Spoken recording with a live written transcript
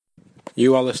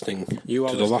You are listening to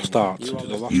the Lost Art of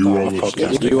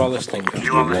Podcasting. You are listening to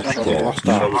the Lost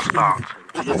Art of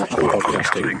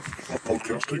Podcasting.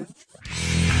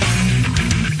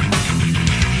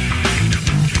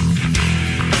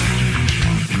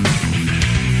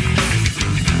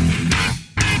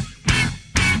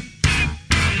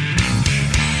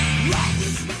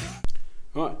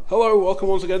 Right. Hello, welcome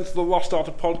once again to the Lost Art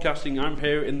of Podcasting. I'm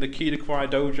here in the Keidokwai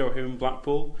dojo here in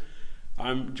Blackpool.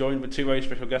 I'm joined with two very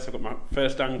special guests. I've got my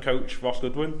first Dan coach, Ross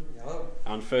Goodwin. Hello.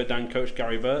 And third Dan coach,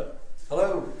 Gary Burt.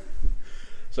 Hello.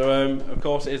 So, of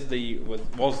course, it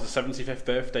was the 75th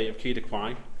birthday of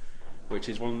Keidokwai, which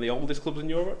is one of the oldest clubs in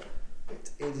Europe. It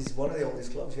is one of the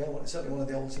oldest clubs, yeah. It's certainly one of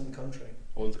the oldest in the country.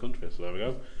 Oldest in the country, so there we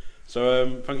go.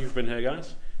 So, thank you for being here,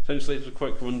 guys. Essentially, it's a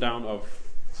quick rundown of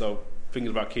things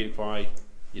about Keidokwai,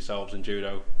 yourselves, and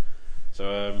Judo.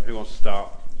 So, who wants to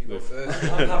start? You go first.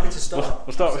 I'm happy to start.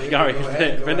 We'll start with Gary. He's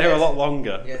been here a lot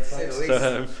longer. Yeah, to say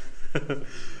the least.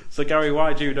 So Gary,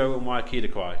 why Judo and why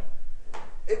Keidokwai?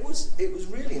 It was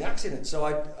really an accident. So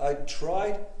I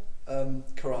tried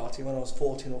karate when I was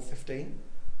 14 or 15.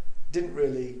 Didn't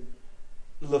really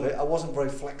love it. I wasn't very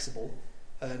flexible,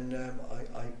 and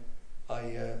I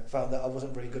found that I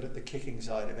wasn't very good at the kicking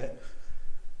side of it,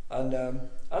 and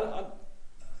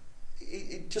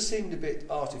it just seemed a bit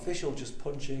artificial, just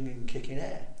punching and kicking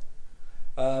air.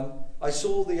 I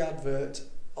saw the advert,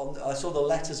 I saw the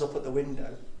letters up at the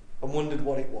window and wondered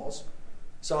what it was.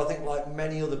 So I think, like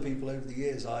many other people over the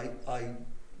years, I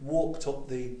walked up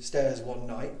the stairs one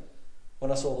night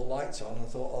when I saw the lights on. I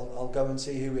thought, I'll go and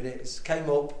see who it is. Came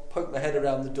up, poked my head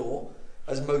around the door,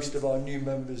 as most of our new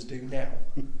members do now.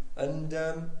 And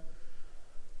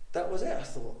that was it. I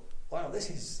thought, wow,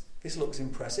 this looks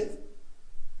impressive.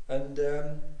 And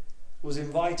was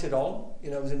invited on,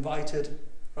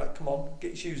 right, come on, get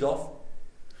your shoes off,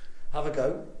 have a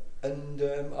go. And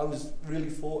I was really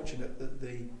fortunate that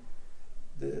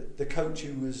the coach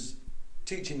who was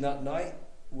teaching that night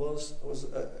was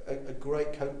a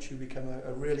great coach who became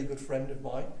a really good friend of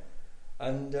mine,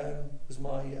 and was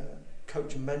my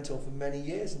coach and mentor for many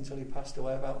years until he passed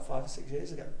away about 5 or 6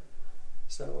 years ago.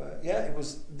 So it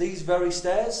was these very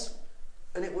stairs,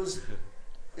 and it was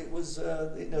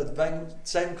the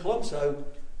same club, so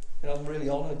I'm really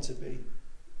honoured to be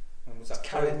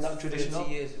carrying that tradition on.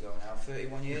 30 years ago now,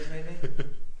 31 years maybe?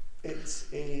 It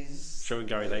is... Showing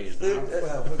Gary's age now.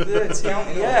 30,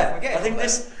 yeah. I think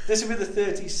this will be the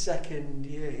 32nd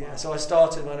year, yeah. So I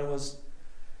started when I was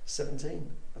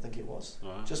 17, I think it was.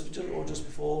 Wow. Just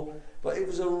before. But it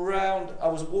was around, I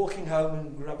was walking home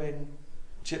and grabbing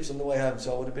chips on the way home,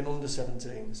 so I would have been under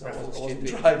 17, so I wasn't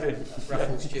driving.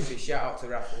 Raffles chippy, shout out to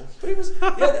Raffles. But it was,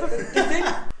 the thing.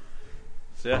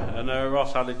 So yeah, and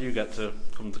Ross, how did you get to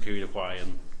come to Keidokwai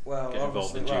and get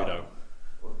involved in Judo?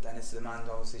 Well, Dennis the man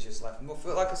obviously just left.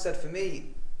 But like I said, for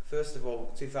me, first of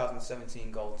all,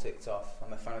 2017 goal ticked off.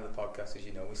 I'm a fan of the podcast, as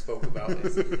you know. We spoke about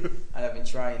this, and I've been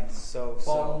trying so.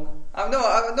 I'm not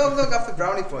after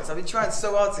brownie points. I've been trying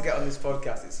so hard to get on this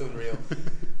podcast. It's unreal.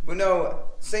 But no,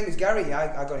 same as Gary,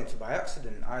 I got into it by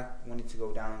accident. I wanted to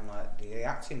go down like the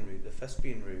acting route, the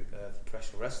thespian route for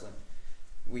professional wrestling.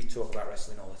 We talk about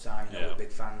wrestling all the time. We're big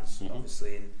fans,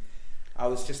 obviously, and I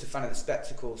was just a fan of the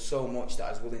spectacle so much that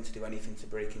I was willing to do anything to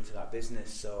break into that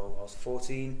business. So I was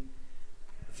 14,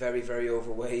 very, very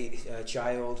overweight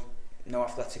child, no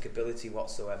athletic ability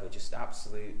whatsoever, just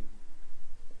absolute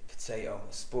potato,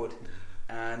 a spud.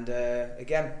 And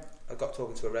again, I got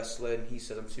talking to a wrestler, and he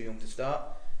said, I'm too young to start,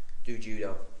 do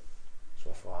judo.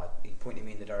 So I thought, he pointed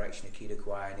me in the direction of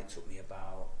Keidokwai, and it took me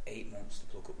about 8 months to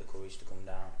pluck up the courage to come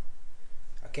down.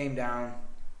 I came down,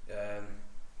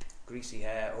 greasy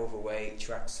hair, overweight,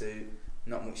 tracksuit,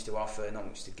 not much to offer, not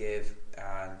much to give,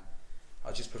 and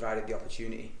I just provided the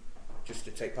opportunity just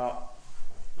to take part.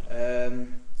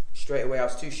 Straight away I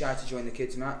was too shy to join the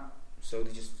kids mat, so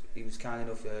he was kind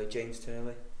enough, James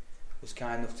Turley was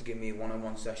kind enough to give me a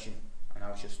one-on-one session, and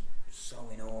I was just so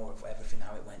in awe of everything,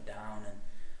 how it went down, and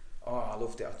I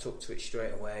loved it. I took to it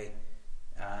straight away,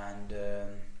 and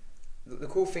the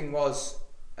cool thing was,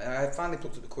 I finally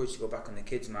plucked up the courage to go back on the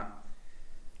kids mat,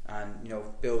 and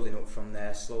building up from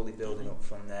there, slowly building up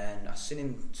from there. And I've seen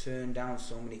him turn down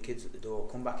so many kids at the door.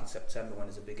 Come back in September when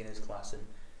there's a beginners class, and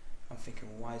I'm thinking,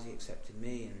 well, why has he accepted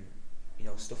me?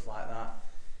 And stuff like that.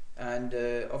 And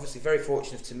obviously, very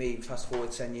fortunate to me. Fast forward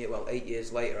 8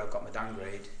 years later, I got my Dan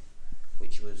grade,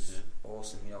 which was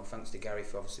awesome. Thanks to Gary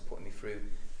for obviously putting me through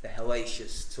the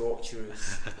hellacious,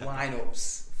 torturous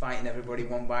lineups, fighting everybody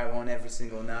one by one every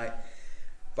single night.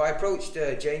 But I approached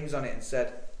James on it and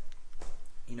said,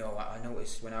 I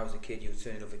noticed when I was a kid you were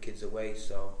turning other kids away,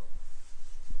 so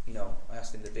I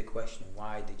asked him the big question,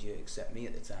 why did you accept me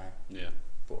at the time? Yeah.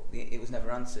 But it was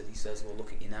never answered. He says, well,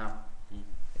 look at you now.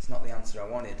 It's not the answer I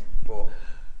wanted, but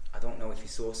I don't know if he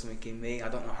saw something in me. I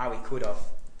don't know how he could have,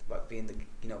 about being the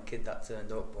kid that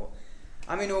turned up. But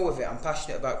I'm in awe of it. I'm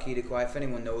passionate about Keidokwai. If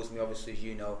anyone knows me, obviously, as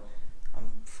you know, I'm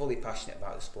fully passionate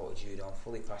about the sport of judo. I'm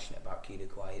fully passionate about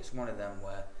Keidokwai. It's one of them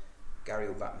where Gary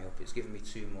will back me up. It's given me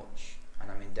too much,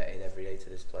 and I'm indebted every day to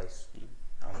this place.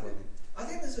 I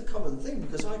think there's a common thing,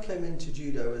 because I came into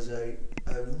judo as a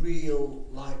real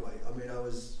lightweight. I mean, I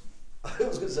was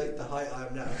going to say the height I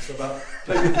am now, so about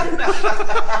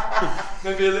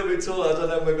maybe a little bit taller. I don't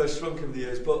know, maybe I shrunk over the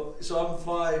years. But so I'm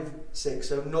 5'6",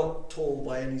 so not tall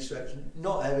by any stretch,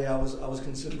 not heavy. I was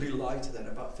considerably lighter then,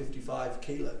 about 55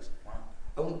 kilos. Wow.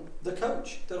 And the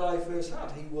coach that I first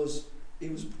had, he was I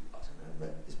don't know,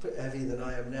 he's a bit heavier than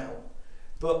I am now,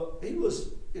 but he was,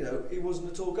 he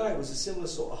wasn't a tall guy. He was a similar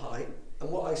sort of height. And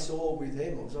what I saw with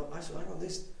him was, I said, hang on,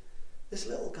 this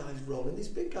little guy's rolling these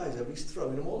big guys over. He's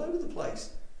throwing them all over the place.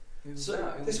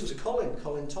 This was Colin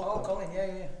Topper. Oh, Colin,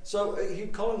 yeah. So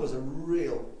Colin was a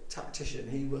real tactician.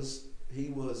 He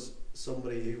was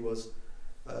somebody who was.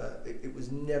 It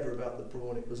was never about the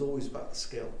brawn. It was always about the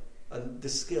skill. And the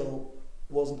skill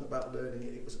wasn't about learning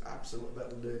it. It was absolutely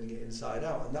about learning it inside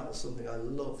out. And that was something I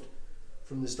loved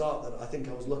from the start. That I think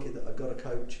I was lucky that I got a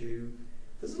coach who.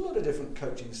 There's a lot of different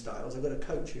coaching styles. I got a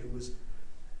coach who was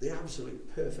the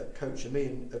absolute perfect coach of me,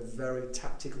 and a very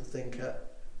tactical thinker.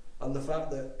 And the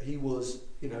fact that he was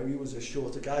a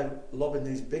shorter guy lobbing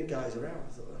these big guys around,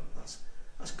 I thought,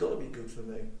 that's got to be good for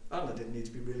me. And I didn't need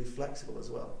to be really flexible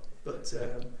as well. But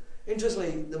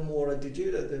interestingly, the more I did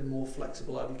judo, the more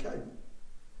flexible I became.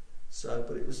 So,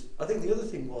 but it was. I think the other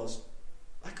thing was,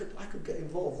 I could get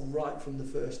involved right from the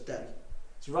first day.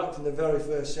 So right from the very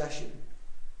first session.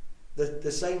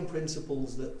 The same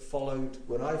principles that followed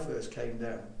when I first came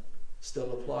down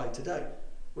still apply today,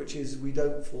 which is we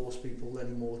don't force people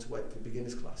anymore to wait for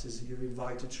beginners classes. You're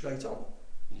invited straight on.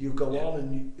 You go on,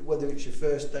 and whether it's your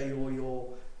first day or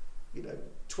your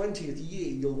 20th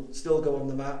year, you'll still go on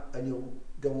the mat, and you'll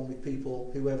go on with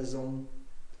people, whoever's on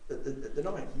at the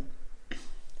night.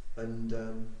 And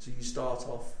so you start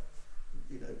off,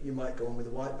 you might go on with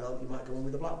a white belt, you might go on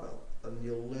with a black belt, and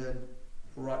you'll learn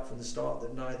right from the start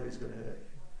that neither is going to hurt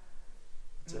you.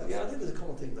 So I think there's a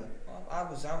common thing there. Well, I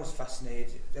was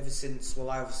fascinated ever since. Well,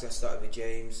 I started with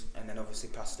James, and then obviously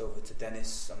passed over to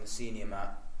Dennis on the senior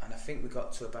mat. And I think we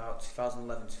got to about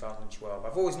 2011, 2012.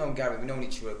 I've always known Gary. We've known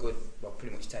each other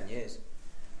pretty much 10 years.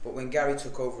 But when Gary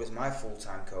took over as my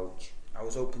full-time coach, I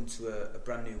was open to a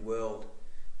brand new world.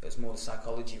 It was more the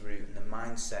psychology route and the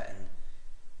mindset, and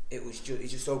it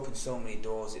just opened so many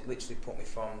doors. It literally put me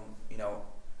from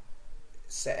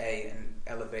set A and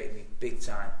elevated me big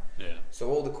time. Yeah. So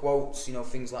all the quotes,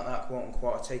 things like that, quote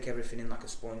unquote, I take everything in like a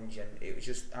sponge, and it was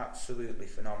just absolutely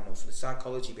phenomenal. So the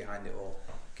psychology behind it all,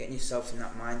 getting yourself in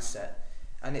that mindset,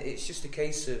 and it's just a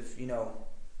case of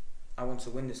I want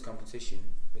to win this competition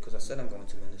because I said I'm going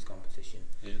to win this competition.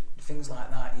 Yeah. Things like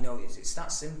that, it's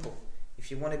that simple. If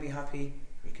you want to be happy,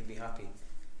 you can be happy,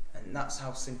 and that's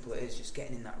how simple it is. Just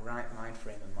getting in that right mind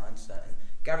frame and mindset. And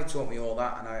Gary taught me all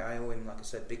that, and I owe him, like I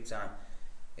said, big time.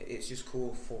 It's just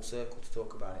cool, full circle, to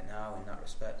talk about it now in that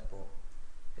respect. But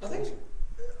I think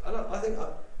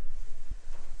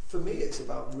for me, it's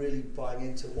about really buying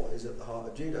into what is at the heart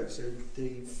of judo. So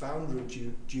the founder of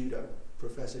judo,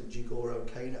 Professor Jigoro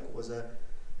Kano, was a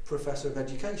professor of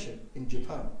education in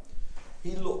Japan.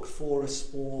 He looked for a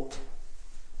sport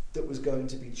that was going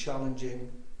to be challenging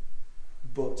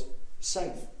but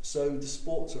safe. So the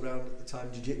sports around at the time,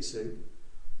 jiu-jitsu,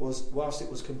 was, whilst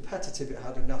it was competitive, it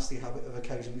had a nasty habit of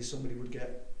occasionally somebody would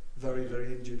get very,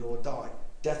 very injured or die.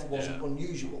 Death wasn't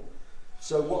unusual.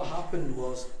 So what happened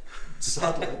was,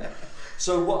 sadly,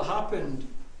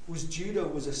 judo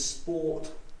was a sport,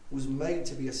 was made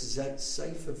to be a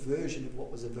safer version of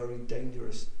what was a very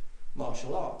dangerous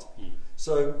martial art.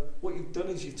 So what you've done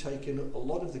is you've taken a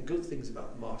lot of the good things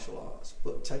about martial arts,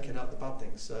 but taken out the bad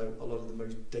things. So a lot of the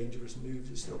most dangerous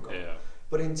moves are still gone. Yeah.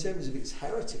 But in terms of its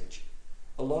heritage,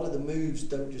 a lot of the moves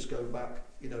don't just go back,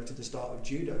 to the start of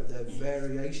judo. They're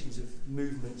variations of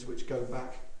movements which go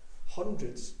back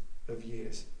hundreds of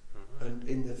years, and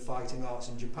in the fighting arts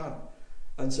in Japan.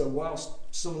 And so whilst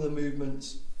some of the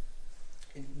movements,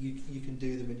 you can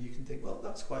do them and you can think, well,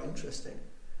 that's quite interesting.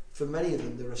 For many of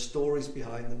them, there are stories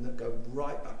behind them that go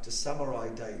right back to samurai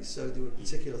days. So there were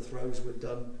particular throws were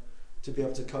done to be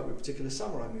able to cope with particular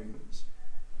samurai movements.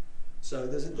 So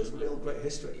there's a real great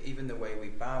history. Even the way we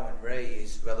bow and ray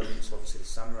is relevant to obviously the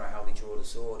samurai, how they draw the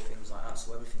sword, things like that.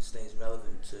 So everything stays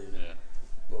relevant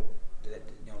to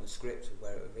the script of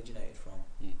where it originated from.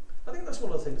 I think that's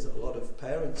one of the things that a lot of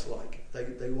parents like.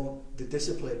 They want the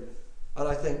discipline, and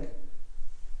I think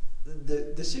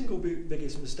the single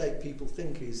biggest mistake people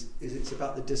think is it's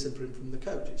about the discipline from the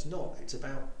coach. It's not. It's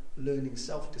about learning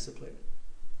self-discipline.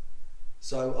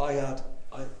 So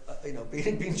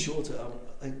being shorter,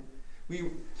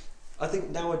 I think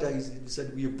nowadays it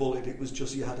said we were bullied. It was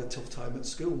just you had a tough time at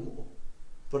school more.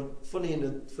 But funny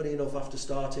enough, after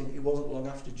starting, it wasn't long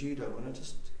after judo, and I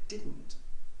just didn't.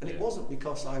 And it wasn't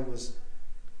because I was,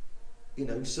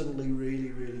 suddenly really,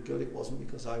 really good. It wasn't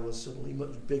because I was suddenly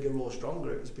much bigger or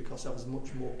stronger. It was because I was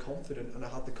much more confident, and I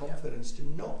had the confidence to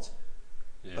not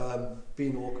be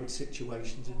in awkward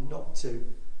situations and not to,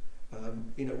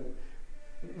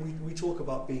 we talk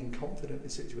about being confident in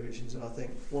situations, and I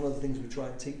think one of the things we try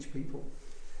and teach people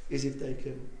is if they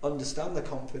can understand the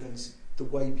confidence, the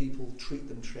way people treat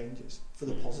them changes for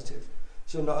the positive.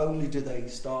 So not only do they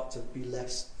start to be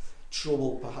less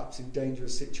trouble perhaps in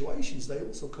dangerous situations, they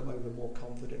also come over more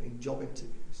confident in job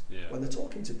interviews when they're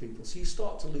talking to people. So you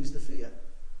start to lose the fear.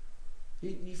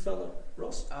 You felt that,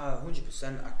 Ross?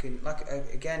 100%. I can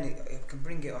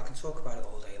bring it. I can talk about it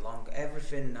all day long.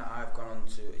 Everything that I've gone on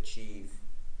to achieve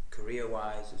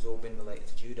career-wise has all been related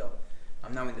to judo.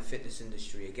 I'm now in the fitness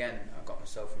industry again. I've got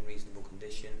myself in reasonable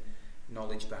condition,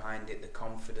 knowledge behind it, the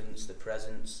confidence, the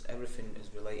presence, everything is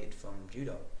related from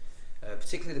judo.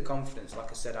 Particularly the confidence. Like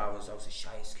I said, I was the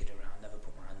shyest kid around, never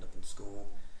put my hand up in school.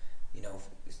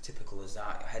 It's typical as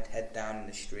that. Head down in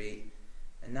the street.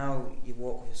 And now you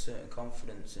walk with a certain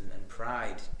confidence and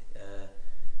pride.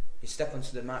 You step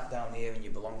onto the mat down here and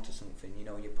you belong to something.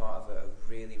 You're part of a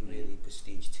really, really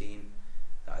prestige team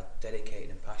that are dedicated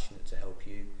and passionate to help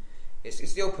you.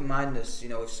 It's the open-mindedness.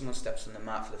 If someone steps on the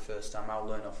mat for the first time, I'll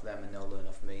learn off them and they'll learn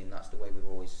off me, and that's the way we've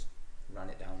always ran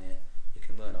it down here. You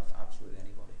can learn off absolutely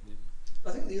anybody. I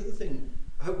think the other thing,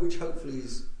 which hopefully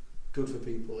is good for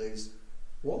people, is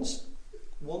once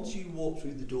you walk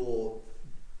through the door,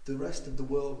 the rest of the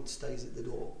world stays at the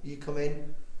door. You come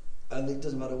in, and it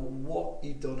doesn't matter what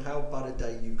you've done, how bad a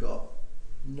day you got,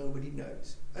 nobody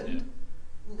knows. And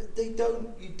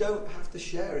you don't have to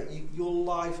share it. Your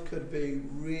life could be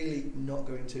really not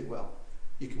going too well.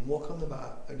 You can walk on the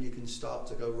mat and you can start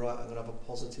to go, right, I'm going to have a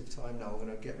positive time now. I'm going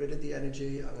to get rid of the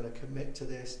energy. I'm going to commit to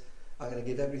this. I'm going to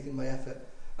give everything my effort.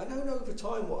 And then over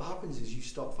time what happens is you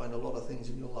start to find a lot of things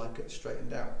in your life get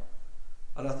straightened out.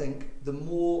 And I think the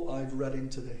more I've read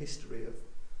into the history of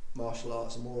martial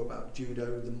arts, the more about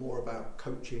judo, the more about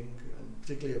coaching, and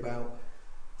particularly about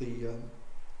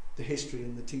the history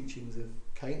and the teachings of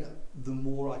Keina, the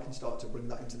more I can start to bring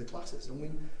that into the classes.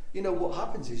 And what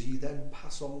happens is you then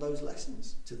pass on those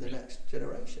lessons to the next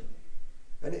generation.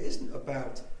 And it isn't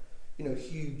about,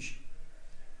 huge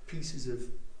pieces of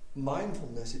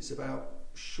mindfulness. It's about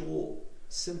short,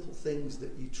 simple things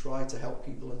that you try to help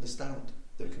people understand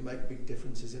that can make big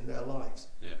differences in their lives.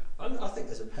 And I think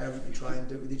as a parent you try and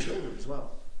do it with your children as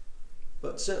well,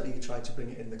 but certainly you try to bring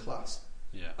it in the class.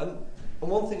 And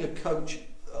one thing a coach,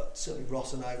 certainly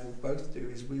Ross and I will both do,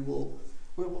 is we will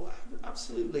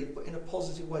absolutely, but in a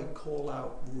positive way, call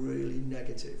out really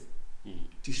negative,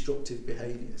 destructive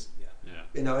behaviours.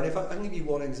 And if I can give you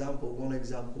one example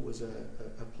was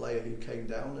a player who came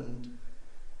down,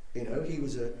 and he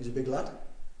was a big lad,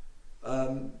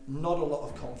 not a lot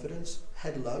of confidence,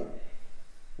 head low.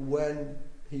 When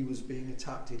he was being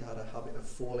attacked, he'd had a habit of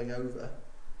falling over,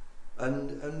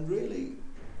 and really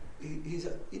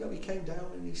he came down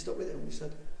and he stuck with it, and we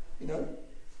said,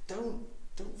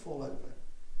 don't fall over.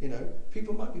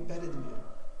 People might be better than you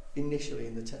initially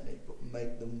in the technique, but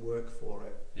make them work for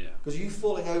it. Because you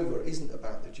falling over isn't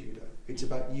about the judo. It's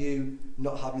about you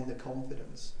not having the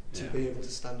confidence to be able to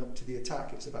stand up to the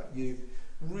attack. It's about you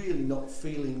really not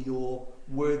feeling you're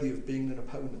worthy of being an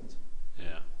opponent.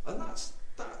 And that's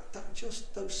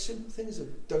just those simple things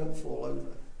of don't fall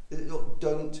over.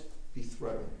 Don't be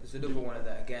thrown. There's another one of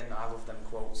that again. I love them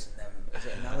quotes and them. Is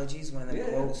it analogies? One of them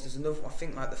quotes. There's another. I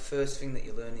think the first thing that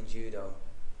you learn in judo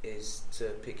is to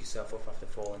pick yourself up after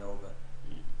falling over.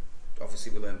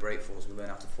 Obviously we learn break falls, we learn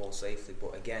how to fall safely,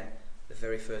 but again, the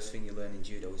very first thing you learn in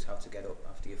judo is how to get up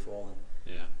after you've fallen.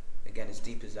 Again, as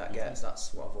deep as that gets,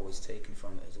 that's what I've always taken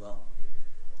from it as well.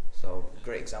 So,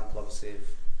 great example obviously of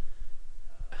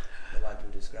the lad you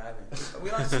were describing. Are we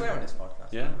allowed to swear on this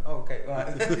podcast? Yeah. Oh, okay,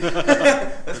 right.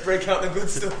 Let's break out the good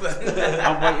stuff then.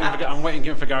 I'm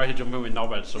waiting for Gary to jump in with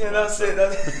knobhead somewhere. Yeah, that's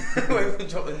it. Waiting for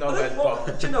drop the knobhead pop.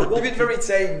 You've been very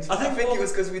tamed. I think it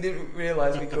was because we didn't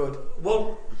realise we could.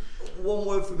 One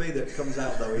word for me that comes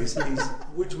out though is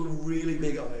which we're really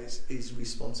big on is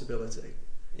responsibility.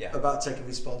 About taking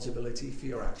responsibility for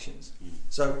your actions.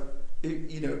 So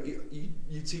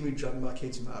you see me driving my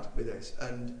kids mad with this,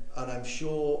 and I'm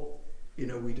sure,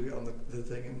 we do it on the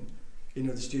thing, and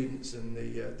the students and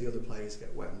the other players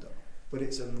get wound up. But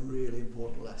it's a really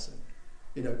important lesson,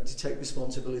 to take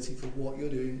responsibility for what you're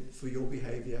doing, for your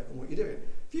behaviour and what you're doing.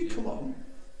 If you come on,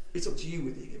 it's up to you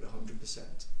whether you give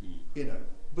 100%,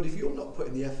 But if you're not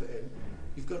putting the effort in,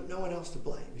 you've got no one else to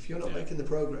blame. If you're not making the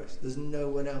progress, there's no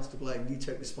one else to blame. You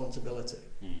take responsibility.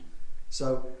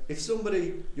 So if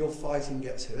somebody you're fighting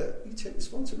gets hurt, you take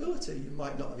responsibility. You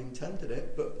might not have intended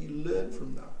it, but you learn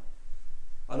from that.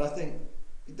 And I think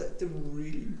that's the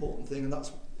really important thing, and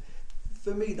that's,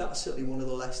 for me, that's certainly one of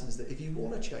the lessons, that if you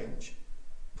want to change,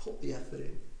 put the effort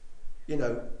in.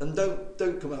 And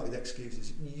don't come out with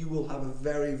excuses. You will have a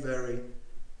very, very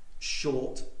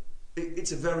short,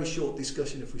 it's a very short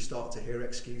discussion if we start to hear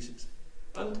excuses.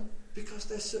 And because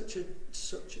there's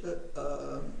such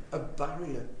a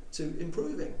barrier to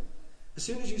improving. As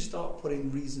soon as you start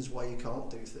putting reasons why you can't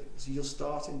do things, you're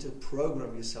starting to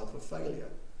program yourself for failure.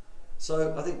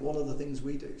 So I think one of the things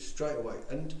we do straight away,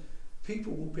 and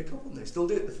people will pick up on this, they'll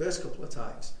do it the first couple of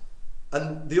times,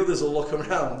 and the others will look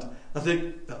around and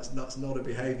think, that's not a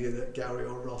behaviour that Gary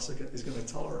or Ross is going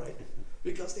to tolerate,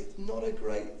 because it's not a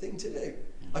great thing to do.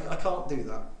 I can't do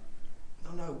that.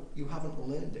 No, you haven't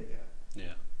learned it yet.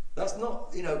 Yeah. That's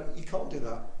not, you can't do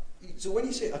that. So when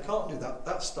you say, I can't do that,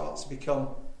 that starts to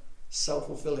become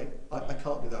self-fulfilling. I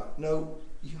can't do that. No,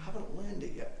 you haven't learned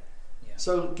it yet. Yeah.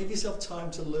 So give yourself time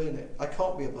to learn it. I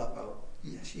can't be a black belt.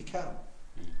 Yes, you can.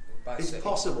 It's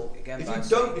possible. If you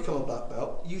don't become a black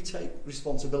belt, you take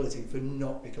responsibility for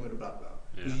not becoming a black belt,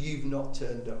 because you've not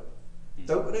turned up.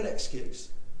 Don't put an excuse.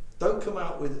 Don't come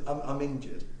out with, I'm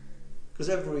injured. Because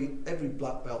every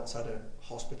black belt's had a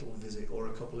hospital visit or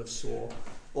a couple of sore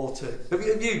or two. Have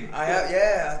you? I have,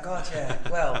 yeah. God, yeah.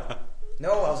 Well,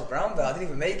 no, I was a brown belt. I didn't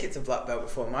even make it to black belt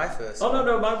before my first. Oh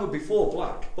no, mine were before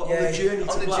black. But on the journey to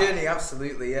black. On the journey,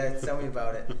 absolutely. Yeah, tell me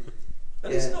about it.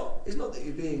 And it's not that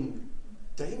you're being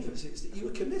dangerous. It's that you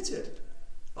were committed.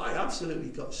 I absolutely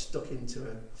got stuck into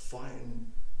a fight,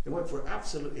 and it went for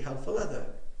absolutely hell for leather,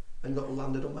 and got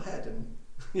landed on my head, and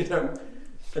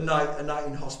a night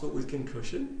in hospital with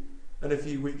concussion and a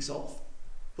few weeks off,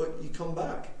 but you come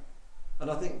back. And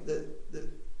I think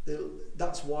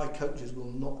that's why coaches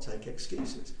will not take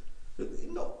excuses.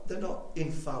 They're not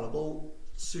infallible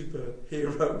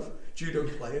superhero judo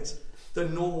players. They're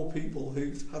normal people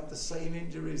who've had the same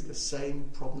injuries, the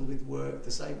same problems with work,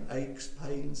 the same aches,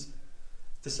 pains,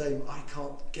 the same, I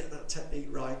can't get that technique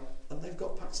right, and they've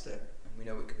got past it. We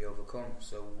know it can be overcome,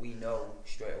 so we know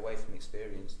straight away from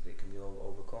experience that it can be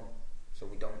overcome. So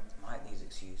we don't like these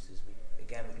excuses. We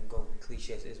can go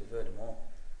cliche as it is, we've heard them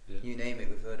all. Yeah. You name it,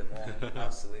 we've heard them all.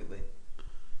 Absolutely.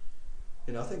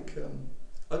 I think,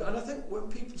 and I think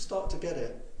when people start to get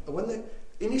it, when they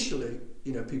initially,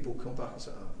 people come back and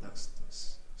say, "Oh, that's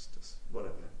just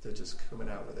whatever." They're just coming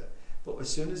out with it. But as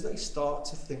soon as they start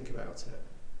to think about it,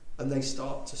 and they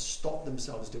start to stop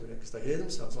themselves doing it, because they hear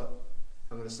themselves like,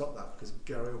 I'm going to stop that because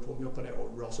Gary will put me up on it, or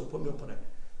Ross will put me up on it,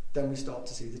 then we start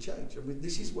to see the change. And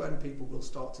this is when people will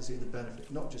start to see the benefit,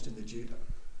 not just in the judo,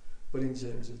 but in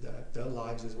terms of their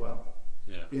lives as well.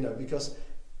 Yeah. Because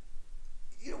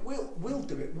we'll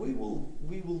do it. We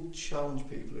will challenge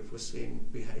people if we're seeing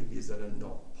behaviours that are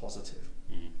not positive.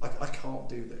 I can't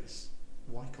do this.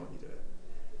 Why can't you do it?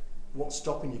 What's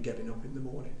stopping you getting up in the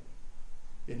morning?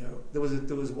 There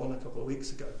was one a couple of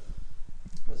weeks ago,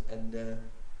 and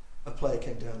a player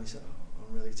came down and he said, "Oh,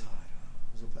 I'm really tired.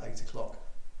 I was up at 8 o'clock."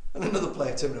 And another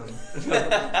player turned around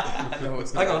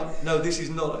and hang on, no, this is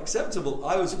not acceptable.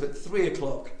 I was up at 3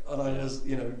 o'clock and I was,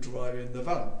 driving the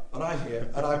van, and I'm here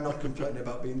and I'm not complaining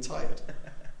about being tired.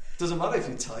 Doesn't matter if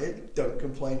you're tired, don't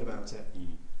complain about it.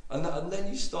 And then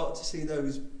you start to see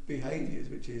those behaviours,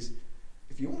 which is,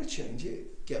 if you want to change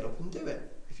it, get up and do it.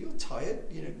 If you're tired,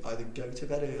 either go to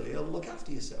bed early or look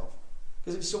after yourself.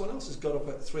 Because if someone else has got up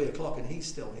at 3 o'clock and he's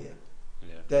still here,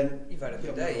 then you've had a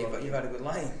good day, you've had a good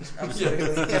life. Absolutely.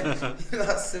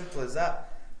 That's simple as that.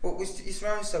 But you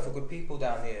surround yourself with good people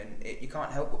down here, and you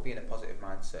can't help but be in a positive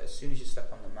mindset. As soon as you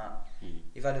step on the mat,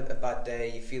 you've had a bad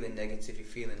day, you're feeling negative, you're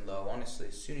feeling low. Honestly,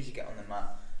 as soon as you get on the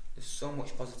mat, there's so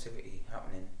much positivity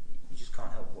happening. You just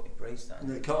can't help but embrace that.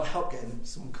 You can't help getting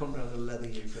someone come around and leather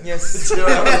you. Yes,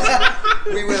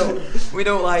 we will. We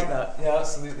don't like that. Yeah,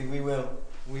 absolutely, we will.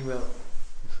 We will.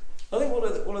 I think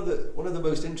one of the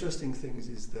most interesting things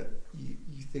is that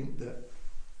you think that,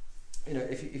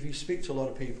 if you speak to a lot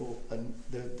of people, and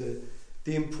the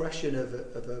impression of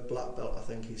a black belt, I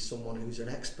think, is someone who's an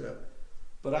expert.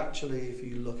 But actually, if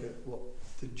you look at what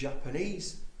the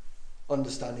Japanese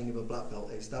understanding of a black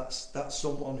belt is that's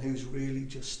someone who's really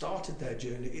just started their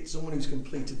journey. It's someone who's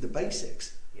completed the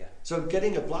basics. Yeah. So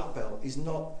getting a black belt is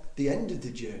not the end of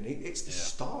the journey, it's the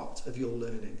start of your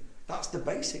learning. That's the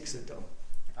basics are done.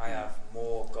 I have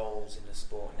more goals in the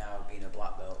sport now being a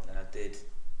black belt than I did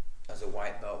as a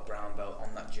white belt, brown belt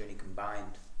on that journey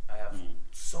combined. I have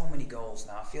so many goals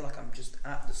now. I feel like I'm just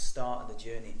at the start of the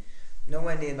journey.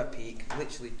 Nowhere near my peak.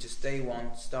 Literally just day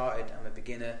one, started. I'm a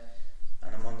beginner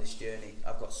and I'm on this journey.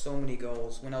 I've got so many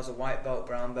goals. When I was a white belt,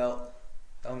 brown belt,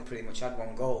 I only pretty much had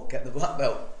one goal, get the black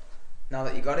belt. Now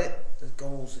that you got it, the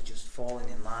goals are just falling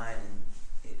in line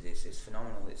and it's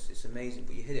phenomenal. It's amazing,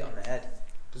 but you hit it on the head.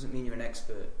 Doesn't mean you're an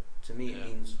expert. To me, it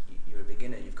means you're a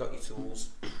beginner. You've got your tools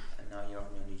and now you're on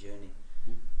your journey.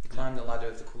 You climb the ladder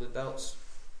of the coloured belts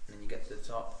and then you get to the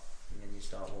top and then you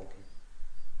start walking.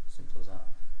 Simple as that.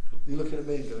 You're looking at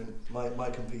me going, my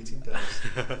competing days,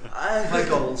 my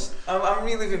goals. I'm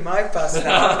reliving my past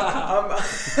now.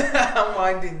 I'm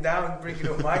winding down, bringing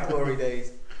up my glory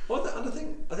days. Well, and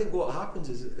I think what happens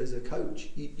as a coach,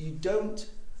 you don't,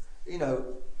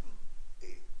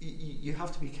 you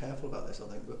have to be careful about this,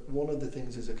 I think. But one of the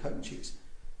things as a coach is,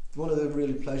 one of the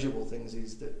really pleasurable things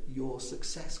is that your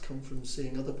success comes from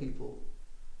seeing other people,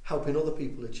 helping other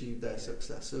people achieve their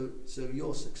success. So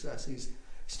your success is,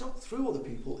 it's not through other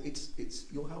people. It's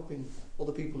you're helping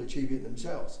other people achieve it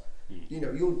themselves.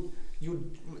 You're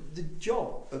the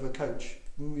job of a coach.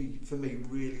 For me,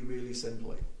 really, really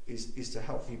simply, is to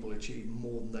help people achieve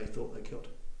more than they thought they could.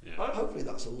 Yeah. Hopefully,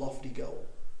 that's a lofty goal,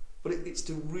 but it's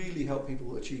to really help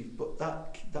people achieve. But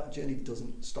that journey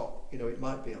doesn't stop. It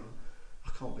might be, I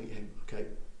can't beat him. Okay,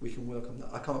 we can work on that.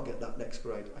 I can't get that next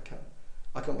grade.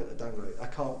 I can't get the downgrade. I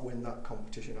can't win that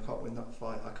competition. I can't win that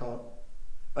fight. I can't.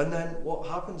 And then what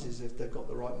happens is, if they've got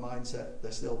the right mindset,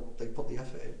 they put the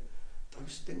effort in,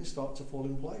 those things start to fall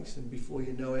in place, and before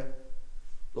you know it,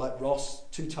 like Ross,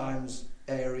 2 times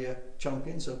area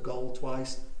champion, so gold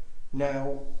twice,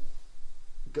 now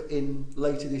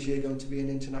later this year going to be an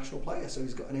international player, so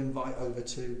he's got an invite over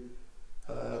to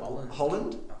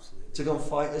Holland to go and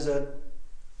fight as a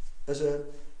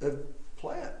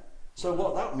player. So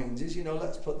what that means is,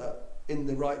 let's put that in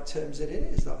the right terms that it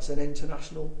is. That's an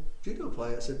international judo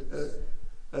player. It's a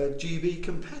GB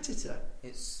competitor.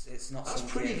 It's not. That's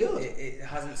sunk pretty in. good. It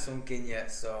hasn't sunk in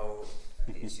yet, so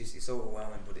it's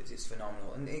overwhelming, but it's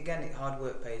phenomenal. And again, hard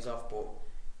work pays off, but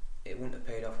it wouldn't have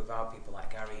paid off without people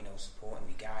like Gary, supporting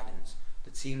me, guidance.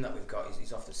 The team that we've got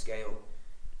is off the scale.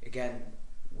 Again,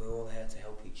 we're all here to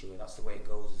help each other. That's the way it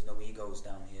goes. There's no egos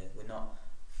down here. We're not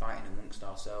fighting amongst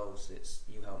ourselves. It's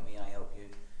you help me, I help you.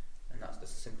 And that's the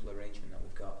simple arrangement that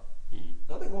we've got.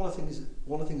 I think one of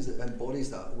the things that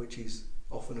embodies that, which is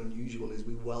often unusual, is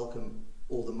we welcome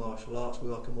all the martial arts. We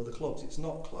welcome other clubs. It's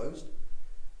not closed.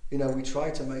 We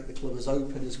try to make the club as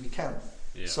open as we can.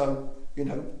 Yeah. So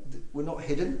we're not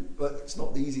hidden, but it's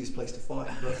not the easiest place to find.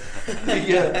 But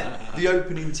the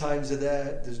opening times are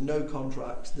there. There's no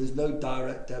contracts. There's no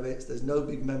direct debits. There's no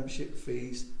big membership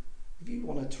fees. If you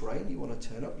want to train, you want to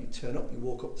turn up. You turn up. You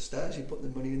walk up the stairs. You put the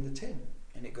money in the tin.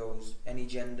 And it goes any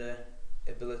gender,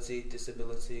 ability,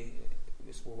 disability.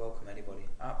 We'll welcome anybody,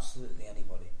 absolutely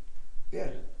anybody.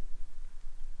 Yeah.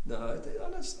 No,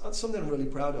 that's something I'm really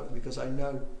proud of, because I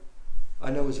know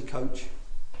as a coach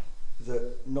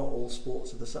that not all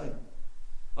sports are the same.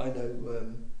 I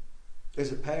know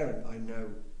as a parent, I know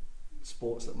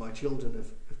sports that my children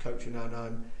have coached in,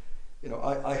 and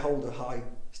I hold a high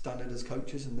standard as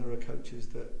coaches, and there are coaches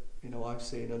that I've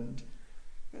seen, and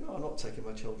I'm not taking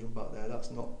my children back there. That's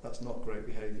not great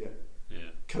behaviour.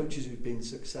 Yeah. Coaches who've been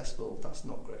successful, that's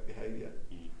not great behaviour.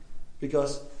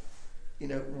 Because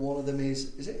one of them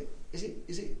is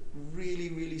it really,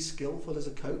 really skillful as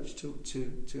a coach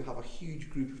to have a huge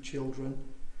group of children,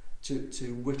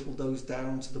 to whittle those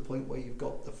down to the point where you've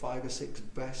got the 5 or 6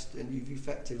 best, and you've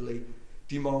effectively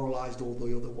demoralised all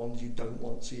the other ones you don't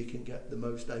want, so you can get the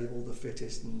most able, the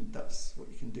fittest, and that's what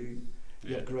you can do.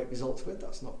 You get great results with.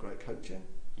 That's not great coaching.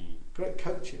 Great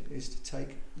coaching is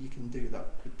you can do that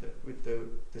with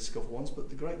the skillful ones, but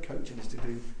the great coaching is to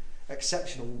do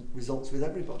exceptional results with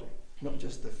everybody, not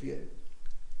just the few.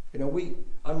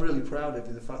 I'm really proud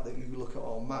of the fact that you look at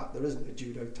our mat, there isn't a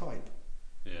judo type.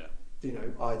 Yeah.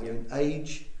 Either in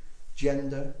age,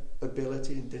 gender,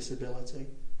 ability and disability.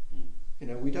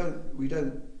 We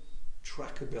don't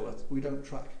track ability, we don't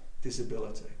track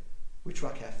disability, we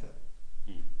track effort.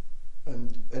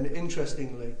 And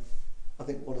interestingly, I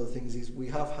think one of the things is we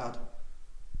have had,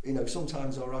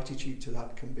 sometimes our attitude to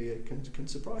that can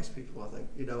surprise people. I think,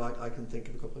 I can think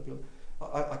of a couple of people.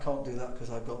 I can't do that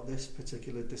because I've got this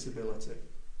particular disability.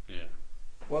 Yeah.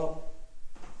 Well,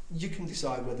 you can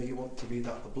decide whether you want to be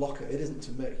that the blocker. It isn't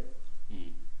to me.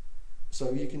 Mm.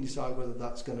 So you can decide whether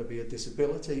that's going to be a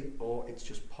disability or it's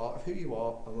just part of who you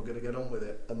are, and we're going to get on with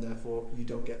it, and therefore you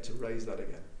don't get to raise that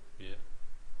again. Yeah.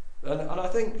 And I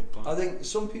think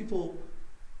some people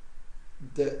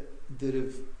that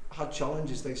have had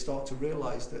challenges, they start to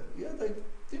realise that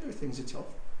they know things are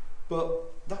tough,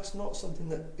 but that's not something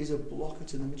that is a blocker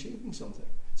to them achieving something.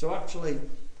 So actually,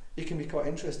 it can be quite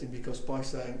interesting, because by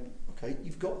saying, okay,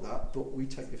 you've got that, but we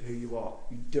take you for who you are.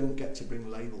 You don't get to bring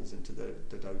labels into the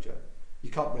dojo. You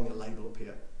can't bring a label up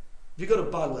here. If you've got a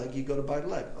bad leg, you've got a bad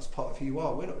leg. That's part of who you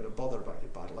are. We're not going to bother about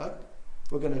your bad leg.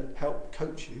 We're going to help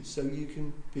coach you so you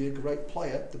can be a great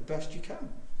player the best you can.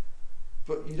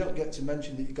 But you don't get to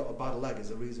mention that you've got a bad leg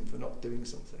as a reason for not doing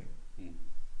something. Mm.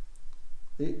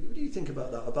 What do you think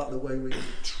about that? About the way we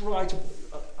try to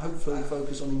hopefully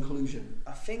focus on inclusion?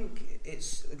 I think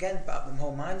it's, again, about the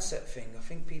whole mindset thing. I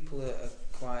think people are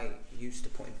quite used to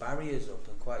putting barriers up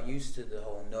and quite used to the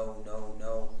whole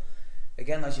no.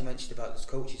 Again, as you mentioned about, there's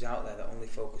coaches out there that only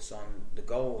focus on the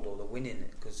gold or the winning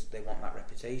because they want that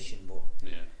reputation, but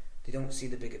they don't see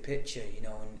the bigger picture, you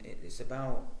know, and it's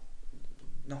about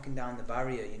knocking down the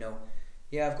barrier, you know.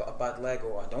 Yeah, I've got a bad leg,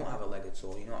 or I don't have a leg at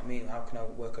all, you know what I mean? How can I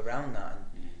work around that?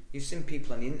 And you've seen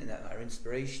people on the internet that are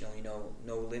inspirational, you know,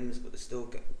 no limbs, but they're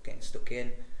still getting stuck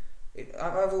in.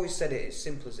 I've always said it as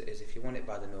simple as it is. If you want it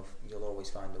bad enough, you'll always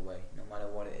find a way, no matter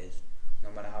what it is,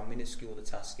 no matter how minuscule the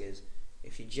task is.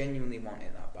 If you genuinely want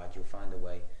it that bad, you'll find a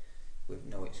way with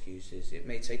no excuses. It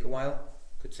may take a while,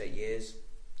 could take years,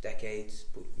 decades,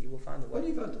 but you will find a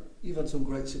way. Well, you've had some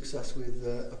great success with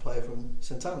a player from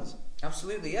St Anne's.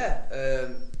 Absolutely,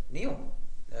 yeah. Neil,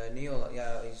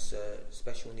 he's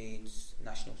special needs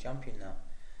national champion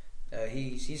now.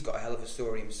 He's got a hell of a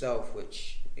story himself,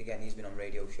 which again, he's been on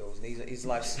radio shows, and his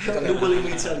life's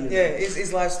willingly tell you. Yeah,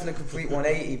 his life's done a complete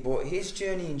 180. But his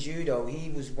journey in judo,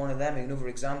 he was one of them. Another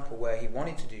example where he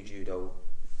wanted to do judo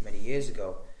many years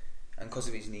ago, and because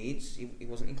of his needs, he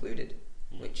wasn't included,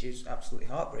 which is absolutely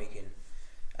heartbreaking.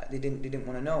 They didn't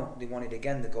want to know. They wanted,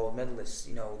 again, the gold medalists,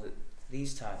 you know,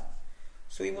 these type.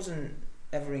 So he wasn't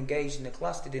ever engaged in the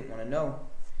class. They didn't want to know.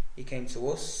 He came to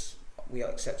us. We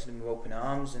accepted him with open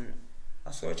arms, and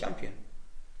I saw a champion.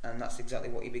 And that's exactly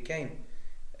what he became.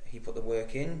 He put the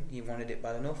work in, he wanted it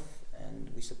bad enough,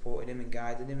 and we supported him and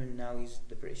guided him, and now he's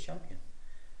the British champion.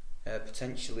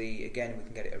 Potentially, again, we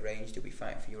can get it arranged, he'll be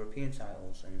fighting for European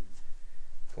titles, and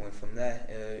going from there.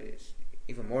 It's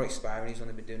even more inspiring, he's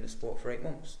only been doing the sport for 8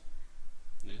 months.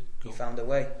 Yeah, cool. He found a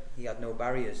way, he had no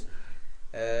barriers.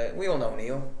 We all know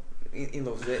Neil, he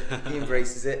loves it, he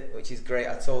embraces it, which is great.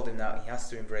 I told him that he has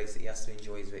to embrace it, he has to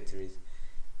enjoy his victories.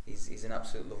 He's an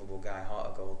absolute lovable guy, heart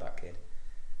of gold, that kid.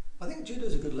 I think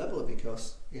judo's a good leveler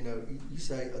because, you know, you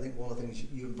say, I think one of the things,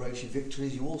 you embrace your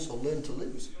victories, you also learn to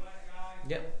lose.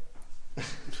 Yep.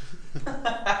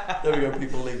 There we go,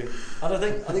 people leaving. And I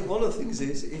think one of the things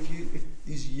is, if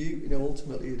you know,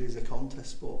 ultimately it is a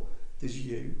contest sport, there's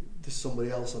somebody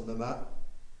else on the mat.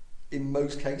 In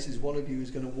most cases, one of you is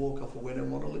going to walk off a winner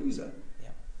and one a loser.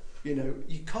 Yep. You know,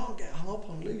 you can't get hung up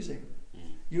on losing.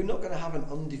 You're not going to have an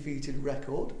undefeated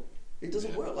record. It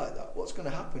doesn't work like that. What's going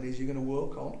to happen is you're going to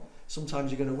work on. Sometimes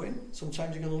you're going to win.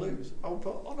 Sometimes you're going to lose.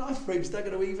 But on average, they're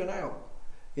going to even out.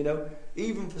 You know,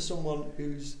 even for someone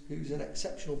who's an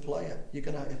exceptional player, you're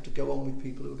going to have to go on with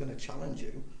people who are going to challenge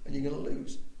you, and you're going to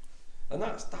lose. And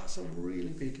that's a really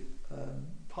big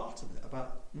part of it.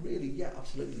 About really,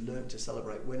 absolutely learn to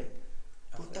celebrate winning,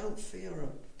 but don't fear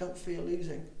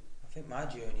losing. I think my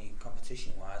journey,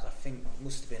 competition-wise, I think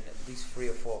must have been at least 3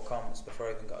 or 4 comps before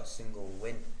I even got a single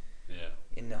win. Yeah.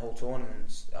 In the whole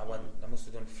tournaments, I must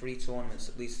have done 3 tournaments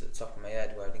at least at the top of my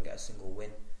head where I didn't get a single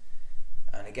win.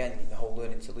 And again, the whole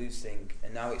learning to lose thing,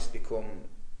 and now it's become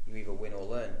you either win or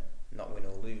learn, not win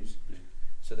or lose.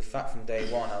 So the fact from day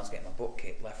one I was getting my butt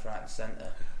kicked left, right and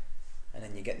centre, and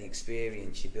then you get the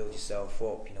experience, you build yourself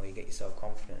up, you know, you get yourself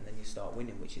confident, and then you start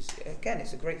winning, which is, again,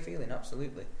 it's a great feeling,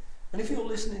 absolutely. And if you're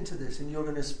listening to this and you're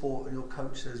in a sport and your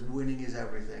coach says winning is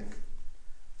everything,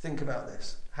 think about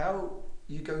this. How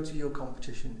you go to your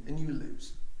competition and you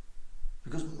lose.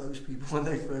 Because most people, when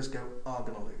they first go, are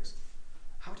going to lose.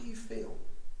 How do you feel?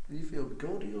 Do you feel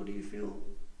good, or do you feel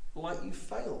like you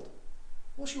failed?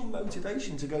 What's your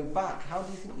motivation to go back? How do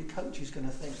you think your coach is going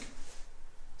to think?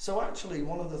 So actually,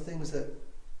 one of the things that,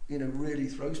 you know, really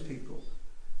throws people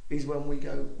is when we've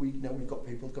got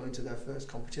people going to their first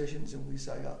competitions and we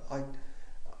say,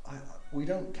 we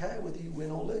don't care whether you win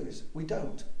or lose. We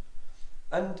don't.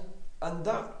 And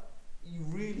that, you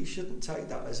really shouldn't take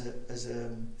that as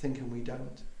thinking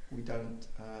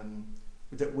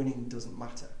that winning doesn't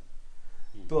matter.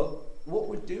 But what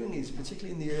we're doing is,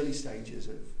 particularly in the early stages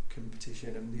of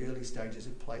competition and the early stages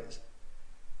of players,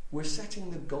 we're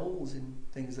setting the goals in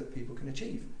things that people can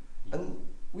achieve. And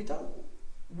we don't,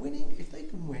 winning, if they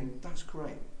can win, that's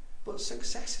great. But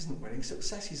success isn't winning,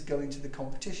 success is going to the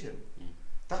competition.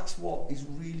 That's what is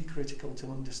really critical to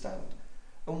understand.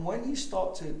 And when you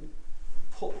start to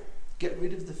get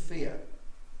rid of the fear,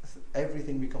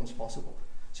 everything becomes possible.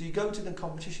 So you go to the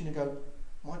competition and go,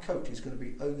 my coach is going to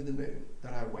be over the moon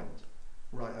that I went.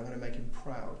 Right, I'm going to make him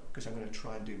proud because I'm going to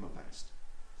try and do my best.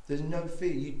 There's no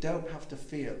fear. You don't have to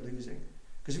fear losing.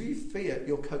 Because if you fear,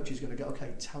 your coach is going to go,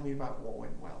 okay, tell me about what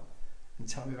went well and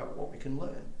tell me about what we can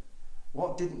learn.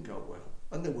 What didn't go well?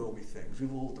 And there will be things.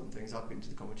 We've all done things. I've been to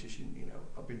the competition,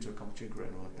 I've been to a competition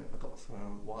and I got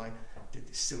thrown. Why? I did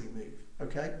this silly move.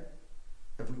 Okay?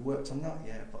 Have we worked on that?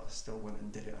 Yeah, but I still went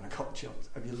and did it and I got jumped.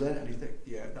 Have you learned anything?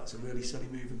 Yeah, that's a really silly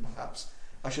move and perhaps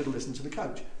I should have listened to the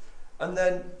coach. And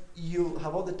then you'll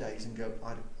have other days and go,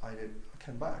 I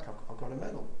came back, I got a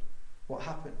medal. What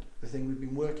happened? The thing we've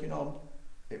been working on,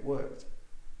 it worked.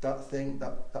 That thing,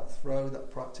 that throw,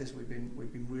 that practice, we've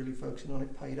been really focusing on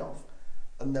it, paid off.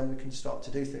 And then we can start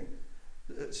to do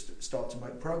things, start to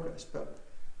make progress. But,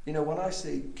 when I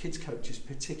see kids coaches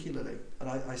particularly, and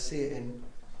I see it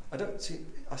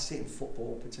I see it in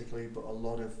football particularly, but a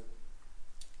lot of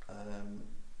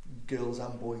girls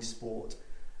and boys sport,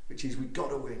 which is we've got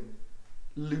to win.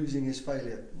 Losing is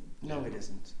failure. No, it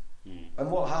isn't.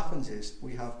 And what happens is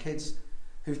we have kids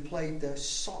who've played their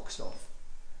socks off,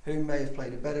 who may have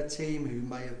played a better team, who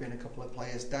may have been a couple of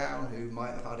players down, who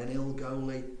might have had an ill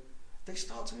goalie. They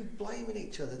start to be blaming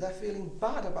each other. They're feeling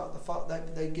bad about the fact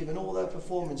that they've given all their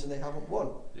performance and they haven't won.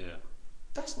 Yeah,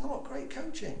 that's not great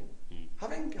coaching.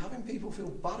 Having people feel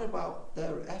bad about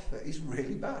their effort is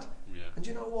really bad. Yeah. And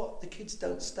you know what? The kids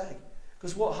don't stay,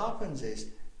 because what happens is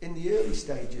in the early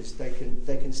stages they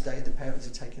can stay. The parents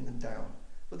are taking them down,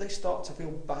 but they start to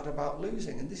feel bad about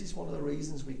losing. And this is one of the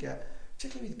reasons we get,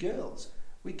 particularly with girls,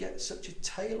 we get such a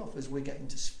tail off as we get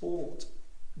into sport,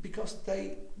 because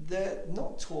they're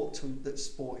not taught that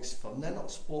sport is fun. They're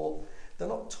not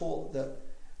taught that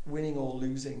winning or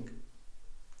losing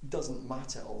doesn't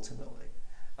matter ultimately.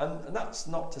 And that's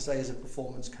not to say as a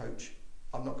performance coach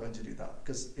I'm not going to do that,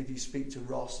 because if you speak to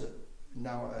Ross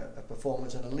now at a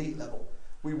performance and elite level,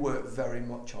 we work very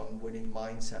much on winning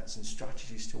mindsets and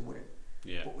strategies to win.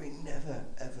 Yeah. But we never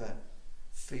ever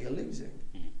fear losing,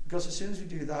 because as soon as we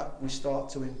do that, we start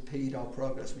to impede our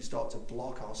progress. We start to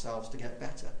block ourselves to get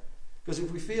better, because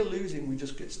if we fear losing, we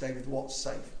just stay with what's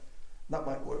safe. That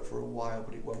might work for a while,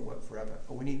 but it won't work forever.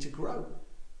 And we need to grow.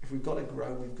 If we've got to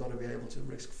grow, we've got to be able to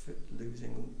risk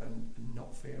losing and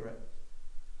not fear it.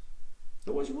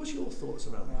 So what's your thoughts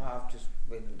around that? I've just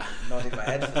been nodding my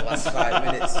head for the last 5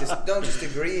 minutes. Just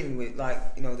agreeing with,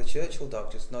 the Churchill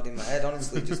dog, just nodding my head,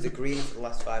 honestly, just agreeing for the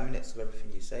last 5 minutes of everything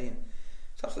you're saying.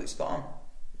 It's absolutely spot on.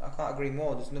 I can't agree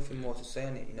more. There's nothing more to say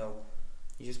on it.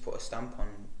 You just put a stamp on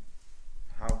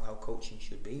how coaching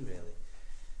should be, really.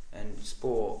 And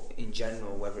sport in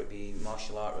general, whether it be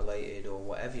martial art related or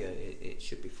whatever, it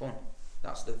should be fun.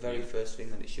 That's the very first thing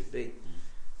that it should be. It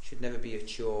should never be a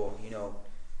chore.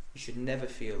 You should never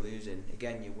fear losing.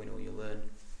 Again, you win or you learn,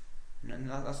 and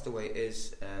that's the way it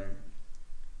is.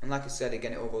 And like I said,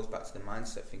 again, it all goes back to the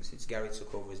mindset thing. Since Gary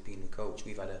took over as being the coach,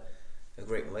 we've had a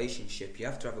great relationship. You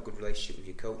have to have a good relationship with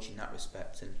your coach in that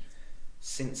respect. And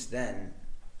since then,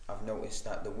 I've noticed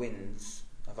that the wins,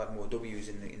 I've had more W's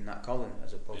in that column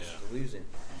as opposed to the losing.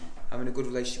 Having a good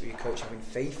relationship with your coach, having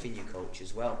faith in your coach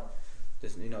as well.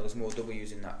 There's more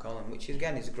W's in that column, which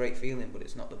again is a great feeling, but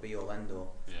it's not the be all end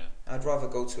all. Yeah. I'd rather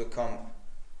go to a comp.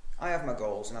 I have my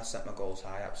goals and I set my goals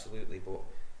high, absolutely, but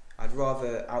I'd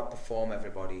rather outperform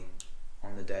everybody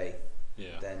on the day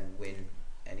than win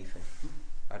anything.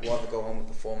 I'd rather go home with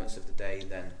performance of the day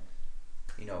than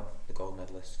the gold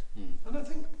medalist. And I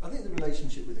think the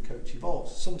relationship with the coach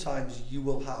evolves. Sometimes you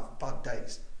will have bad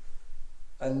days,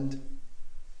 and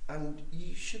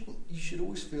you should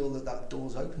always feel that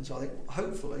door's open. So I think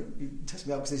hopefully you test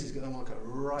me out, because this is going to look a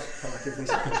right crack of this.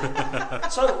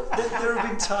 So there have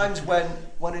been times when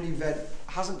an event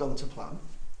hasn't gone to plan,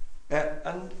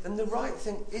 and the right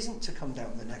thing isn't to come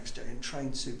down the next day and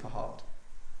train super hard.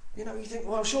 You think,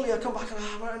 well, surely I'll come back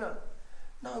and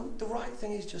no, the right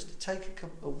thing is just to take a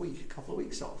couple of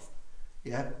weeks off.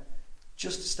 Yeah,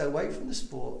 just to stay away from the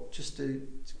sport, just to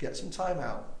get some time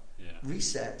out,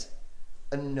 reset,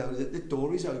 and know that the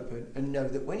door is open, and know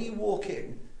that when you walk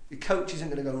in, your coach isn't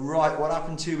going to go, right, what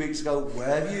happened 2 weeks ago?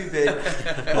 Where have you been?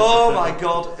 Oh my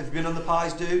God, have you been on the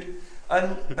pies, dude?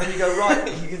 And you go, right.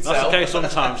 You can tell. That's okay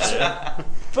sometimes.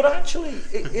 But actually,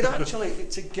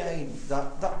 it's again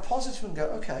that positive and go,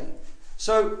 okay.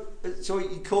 So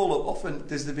you call up. Often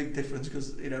there's the big difference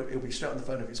because he'll be straight on the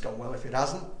phone if it's gone well. If it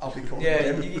hasn't, I'll be calling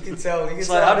him. You can tell. You can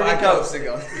tell. How did it go?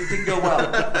 It didn't go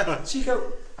well. So you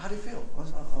go, how do you feel? I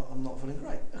was like, I'm not feeling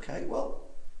great. Okay,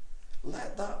 well,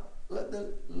 let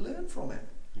them learn from it.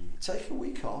 Take a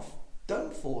week off.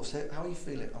 Don't force it. How are you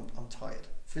feeling? I'm tired,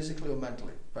 physically or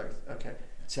mentally, both. Okay.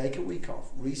 Take a week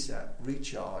off. Reset.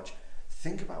 Recharge.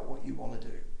 Think about what you want to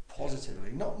do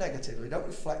positively, not negatively. Don't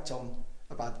reflect on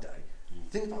a bad day.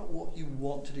 Think about what you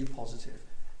want to do positive.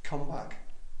 Come back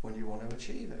when you want to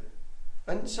achieve it.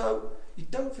 And so you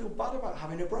don't feel bad about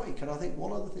having a break. And I think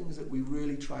one of the things that we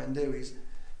really try and do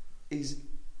is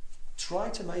try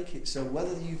to make it so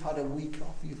whether you've had a week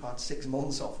off, you've had 6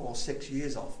 months off or 6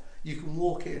 years off, you can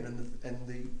walk in and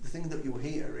the thing that you'll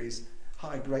hear is,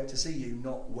 hi, great to see you,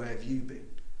 not where have you been?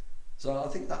 So I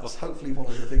think that's hopefully one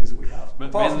of the things that we have.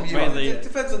 Apart from you, it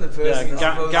depends on the person.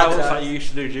 Yeah, Gal looks like you used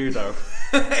to do judo.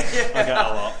 I get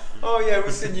a lot. Oh yeah,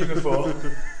 we've seen you before.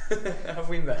 Have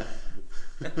we met?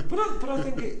 But I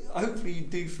think hopefully you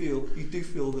do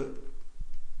feel that.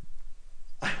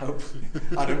 I hope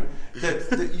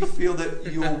that you feel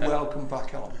that you're welcome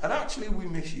back on. And actually, we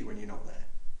miss you when you're not there,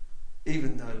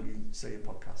 even though you say a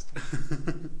podcast.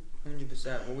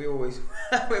 100%. Well,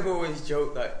 we've always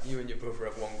joked that you and your brother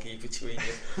have one key between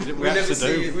you. We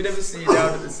never see you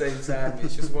down at the same time.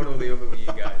 It's just one or the other with you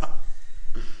guys,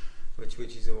 which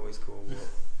is always cool. But.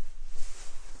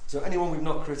 So anyone we've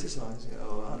not criticised,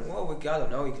 Well, I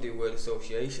don't know. You could do word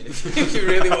association if you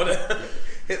really want to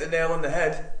hit the nail on the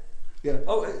head. Yeah.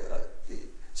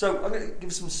 So I'm going to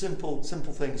give some simple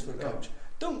things for a coach.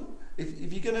 Don't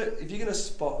if you're gonna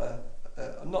spot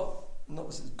not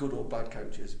as good or bad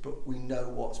coaches, but we know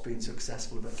what's been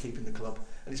successful about keeping the club,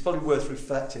 and it's probably worth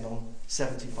reflecting on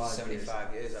 75 years.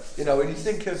 When you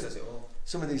think of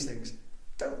some of these things,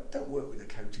 don't work with a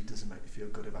coach who doesn't make you feel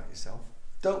good about yourself.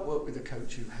 Don't work with a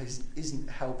coach who isn't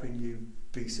helping you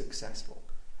be successful.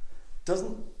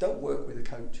 Don't work with a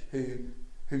coach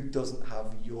who doesn't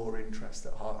have your interest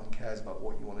at heart and cares about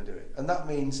what you want to do. And that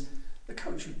means the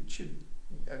coach should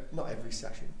not every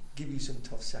session, give you some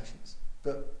tough sessions,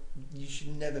 but you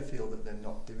should never feel that they're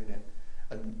not doing it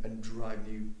and driving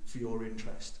you for your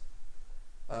interest.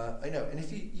 And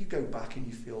if you go back and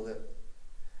you feel that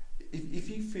if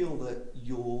you feel that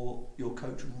your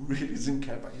coach really doesn't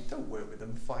care about you, don't work with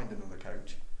them, find another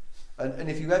coach. And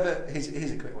if you ever,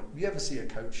 here's a quick one, if you ever see a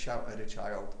coach shout at a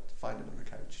child, find another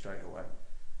coach straight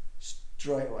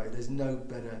away. There's no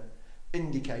better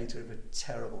indicator of a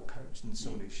terrible coach than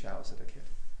someone who shouts at a kid.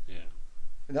 Yeah.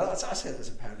 And I say that as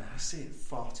a parent, I see it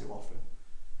far too often.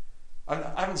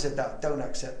 I haven't said that. Don't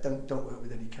work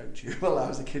with any coach who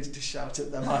allows the kids to shout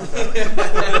at them either.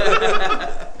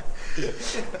 I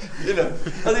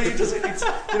think it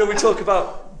doesn't. We talk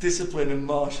about discipline and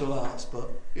martial arts, but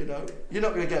you're not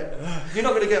going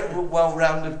to get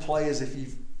well-rounded players if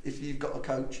you've got a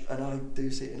coach. And I do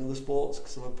see it in other sports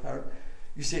because I'm a parent.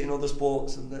 You see it in other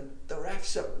sports, and the ref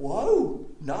said, "Whoa,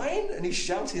 9," and he's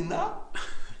shouting that,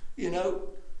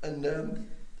 And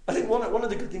I think one of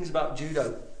the good things about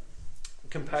judo,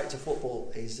 compared to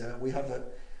football, is we have a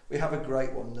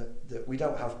great one that we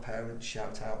don't have parents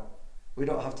shout out. We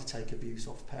don't have to take abuse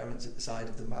off parents at the side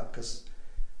of the mat because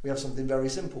we have something very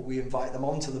simple. We invite them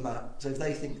onto the mat. So if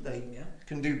they think they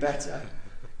can do better,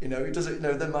 it doesn't.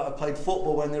 They might have played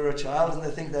football when they were a child and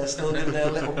they think they're still good.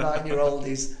 Their little 9-year-old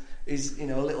is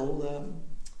a little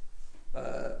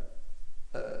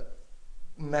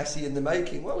messy in the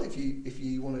making. Well, if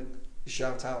you want to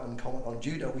shout out and comment on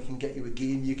judo, we can get you a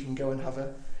gi and you can go and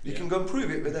you can go and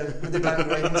prove it with a bang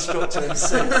grade instructor and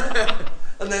see.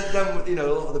 And then a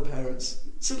lot of the parents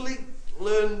suddenly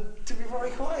learn to be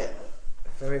very quiet.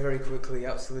 Very, very quickly,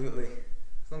 absolutely.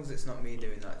 As long as it's not me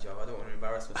doing that job, I don't want to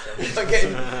embarrass myself by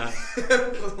getting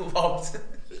lobbed.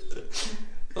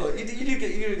 You do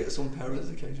get some parents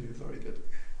occasionally who are very good,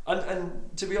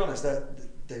 and to be honest,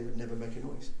 they would never make a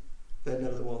noise. They're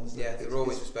never the ones. They're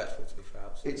always respectful. To be fair,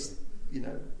 absolutely.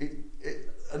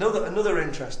 Another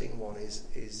interesting one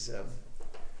is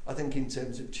I think in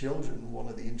terms of children, one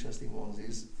of the interesting ones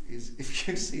is if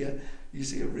you see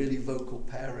a really vocal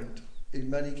parent. In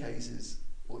many cases,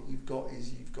 what you've got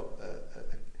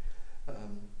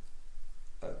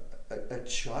a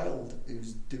child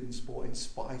who's doing sport in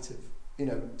spite of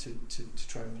to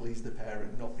try and please the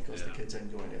parent, not because the kid's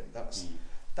enjoying it.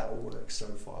 That will work so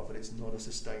far, but it's not a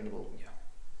sustainable.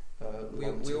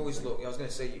 We always look. I was going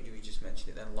to say you just mentioned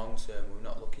it. Then long term, we're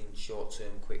not looking short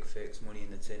term, quick fix, money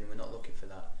in the tin. We're not looking for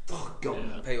that. Oh God!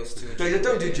 Yeah. Pay us $200.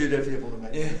 Don't do judo if you want to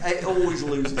make it. It always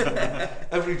loses.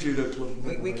 Every judo club.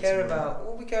 We care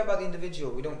about the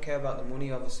individual. We don't care about the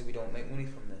money. Obviously, we don't make money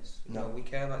from this. No. We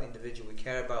care about the individual. We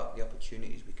care about the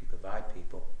opportunities we can provide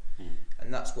people,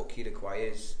 and that's what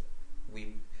Keidokwai is.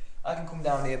 I can come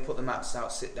down here, put the mats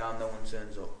out, sit down. No one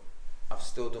turns up. I've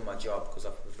still done my job because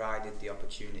I've provided the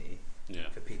opportunity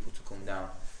for people to come down.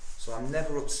 So I'm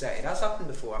never upset. It has happened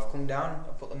before. I've come down,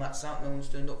 I've put the mats out, no one's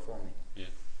turned up for me. Yeah.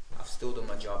 I've still done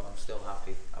my job. I'm still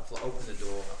happy. I've opened the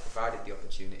door. I've provided the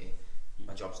opportunity.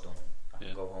 My job's done. I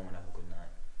can go home and have a good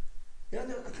night. Yeah,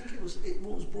 no, I think it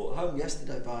was brought home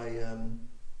yesterday by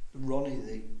Ronnie,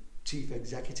 the chief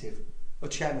executive, or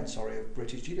chairman, sorry, of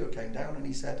British Judo, came down and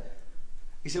he said,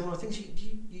 one of the things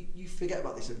you forget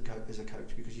about this as a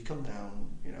coach, because you come down,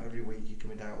 every week you're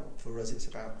coming down. For us, it's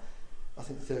about, I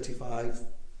think,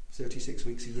 36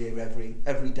 weeks a year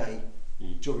every day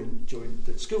during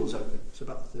the school's open. So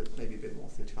about maybe a bit more,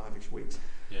 35ish weeks.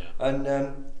 Yeah. And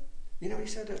he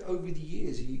said over the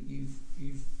years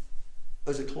you've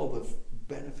as a club have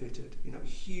benefited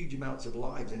huge amounts of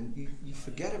lives, and you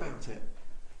forget about it.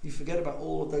 You forget about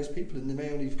all of those people, and they may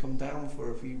only have come down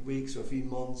for a few weeks or a few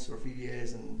months or a few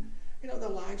years, and their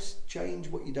lives change.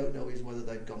 What you don't know is whether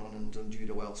they've gone on and done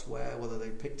judo elsewhere, whether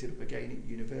they've picked it up again at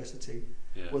university,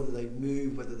 whether they've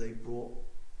moved, whether they've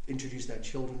introduced their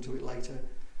children to it later.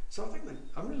 So I think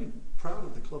I'm really proud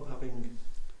of the club having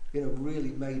really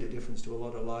made a difference to a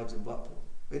lot of lives in Blackpool.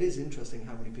 It is interesting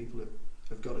how many people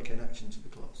have got a connection to the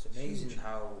club. It's amazing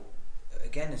how,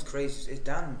 again, it's crazy.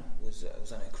 Dan was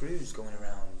on a cruise going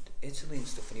around Italy and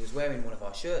stuff, and he was wearing one of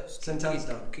our shirts.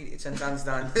 Sant'Anzdan.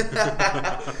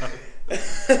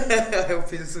 I hope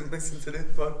he doesn't listen to this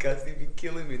podcast. He'd be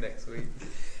killing me next week.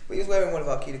 But he was wearing one of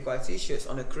our Keidokwai t-shirts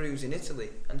on a cruise in Italy,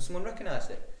 and someone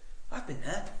recognised it. I've been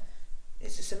there.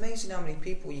 It's just amazing how many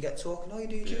people you get talking. Oh, you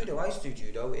do judo? I used to do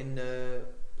judo in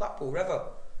Blackpool, Revo.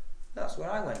 That's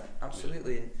where I went.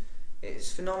 Absolutely. And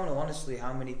it's phenomenal, honestly,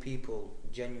 how many people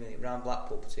genuinely around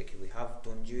Blackpool particularly have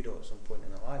done judo at some point in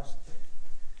their lives.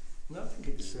 No, I think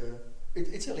it's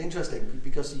really interesting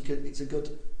because it's a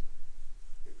good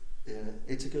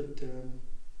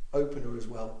opener as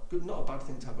well. Good, not a bad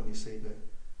thing to have on your CV.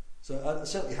 So it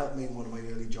certainly helped me in one of my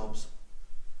early jobs.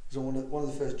 So one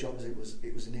of the first jobs, it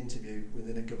was an interview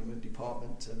within a government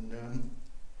department, and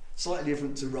slightly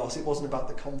different to Ross. It wasn't about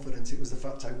the confidence. It was the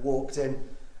fact I walked in,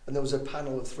 and there was a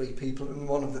panel of 3 people, and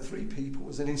one of the 3 people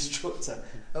was an instructor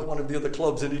at one of the other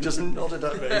clubs, and he just nodded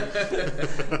at me.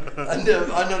 And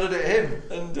I nodded at him,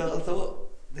 and I thought,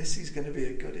 this is going to be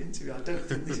a good interview. I don't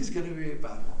think this is going to be a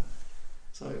bad one.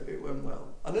 So it went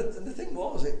well. And the thing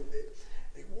was, it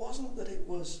wasn't that it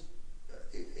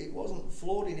wasn't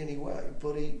flawed in any way,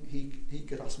 but he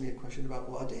could ask me a question about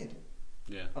what I did.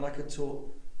 Yeah. And I could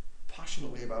talk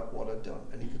passionately about what I'd done,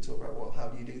 and he could talk about, well, how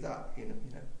do you do that?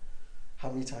 How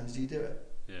many times do you do it?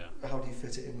 Yeah. How do you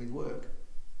fit it in with work?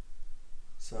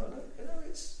 So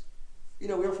it's we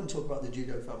often talk about the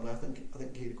judo family. I think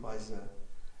Keidokwai is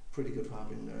pretty good for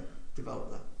having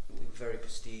developed that. We're very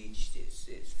prestige.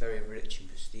 It's very rich in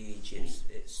prestige.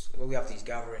 It's we have these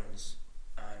gatherings,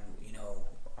 and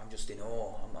I'm just in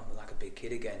awe. I'm like a big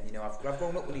kid again. I've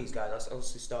grown up with these guys. I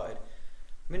obviously started.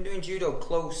 I've been doing judo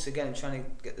close again. I'm trying to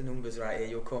get the numbers right here.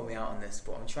 You'll call me out on this,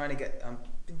 but I've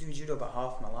been doing judo about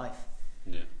half my life.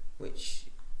 Yeah. Which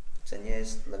 10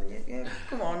 years, 11 years. Yeah,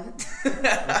 come on.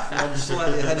 I'm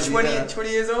slightly ahead of 20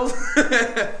 years old.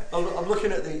 I'm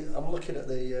looking at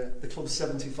the club's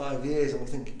 75 years, and I'm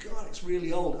thinking, God, it's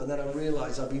really old. And then I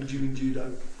realise I've been doing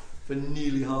judo for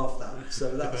nearly half that.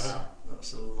 So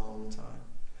that's a long time.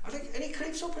 I think, and it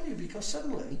creeps up on you because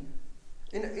suddenly,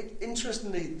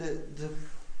 interestingly, the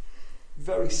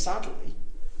very sadly,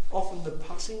 often the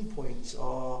passing points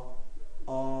are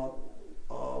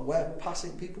where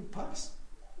people pass.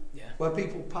 Yeah. Where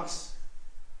people pass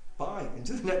by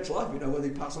into the next life, when they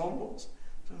pass onwards.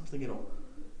 So I'm thinking,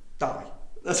 die.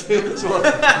 That's what.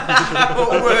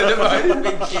 What word am I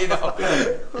thinking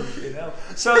of?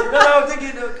 So I'm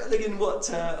thinking what?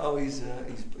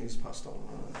 He's passed on.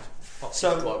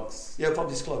 Clogs. Yeah,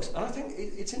 Bobby's clogs. And I think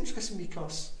it's interesting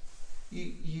because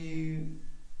you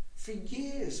for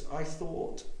years I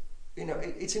thought,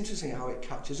 it's interesting how it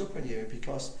catches up on you,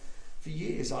 because for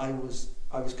years I was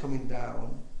coming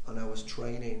down and I was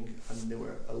training, and there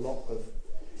were a lot of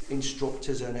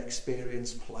instructors and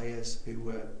experienced players who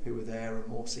were there and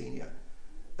more senior.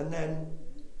 And then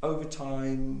over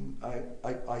time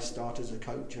I start as a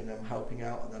coach, and I'm helping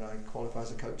out, and then I qualify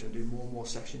as a coach and do more and more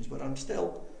sessions, but I'm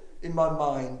still in my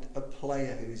mind, a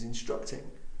player who's instructing.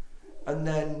 And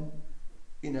then,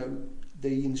 you know,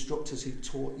 the instructors who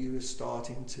taught you are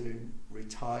starting to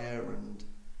retire, and,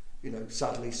 you know,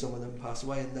 sadly some of them pass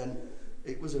away. And then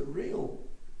it was a real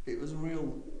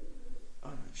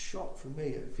shock for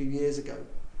me a few years ago,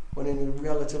 when in a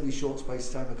relatively short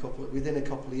space of time, within a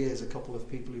couple of years, a couple of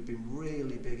people who've been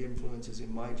really big influences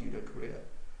in my judo career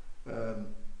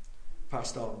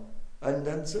passed on. And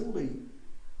then suddenly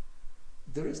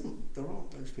there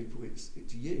aren't those people. It's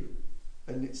you,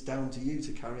 and it's down to you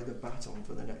to carry the baton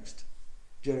for the next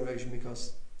generation,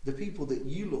 because the people that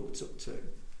you looked up to,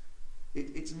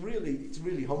 it's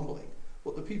really humbling.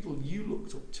 But the people you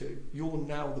looked up to, you're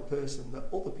now the person that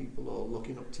other people are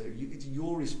looking up to. It's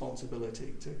your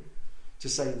responsibility to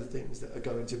say the things that are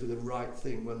going to be the right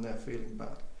thing when they're feeling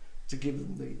bad, to give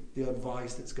them the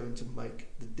advice that's going to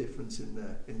make the difference in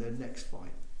their next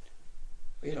fight.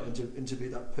 You know, and to be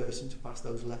that person to pass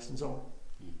those lessons on.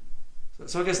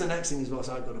 So I guess the next thing is, well,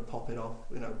 so I've got to pop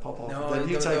off. No, then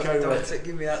you take over. Don't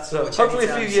give me that torch. So hopefully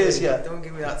a few years, soon. yeah. Don't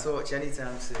give me that torch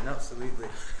anytime soon. Absolutely.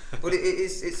 But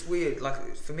it's weird.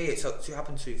 Like, for me, it's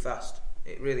happened too fast.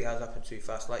 It really has happened too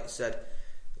fast. Like you said,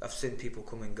 I've seen people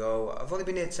come and go. I've only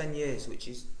been here 10 years, which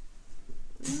is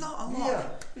not a lot. Yeah,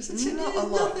 it's 10 not years, a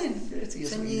lot. nothing.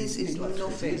 10 years is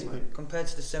nothing compared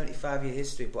to the 75-year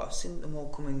history. But I've seen them all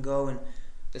come and go, and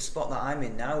the spot that I'm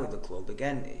in now with the club,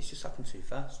 again, it's just happened too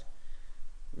fast.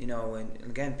 You know, and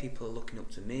again, people are looking up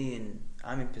to me, and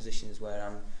I'm in positions where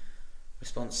I'm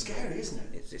responsible. Scary, isn't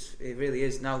it? It really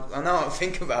is. Now I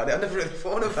think about it, I've never really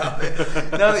thought about it.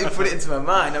 Now that you put it into my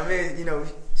mind, I mean, you know,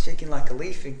 shaking like a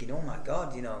leaf, thinking, oh my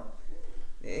God, you know,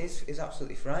 it's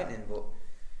absolutely frightening. But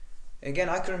again,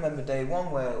 I can remember day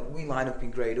one where we lined up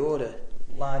in grade order,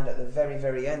 lined at the very,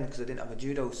 very end, because I didn't have a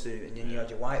judo suit, and then you had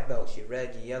your white belts, your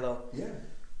red, your yellow,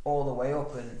 all the way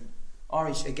up, and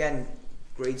orange, again,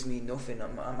 grades mean nothing.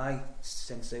 My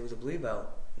sensei was a blue belt.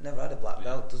 Never had a black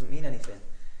belt. Doesn't mean anything.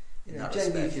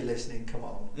 Jamie, if you're listening, come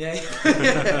on. Yeah,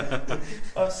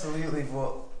 absolutely.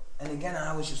 But and again,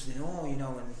 I was just in awe, you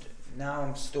know. And now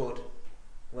I'm stood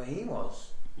where he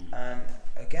was, and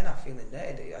again, I feel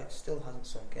indebted. It still hasn't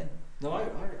sunk in. No, I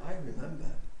remember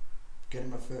getting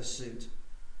my first suit.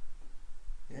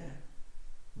 Yeah,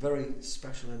 very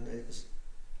special, and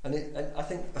I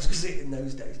think I was going to say in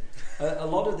those days, a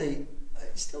lot of the.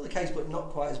 It's still the case, but not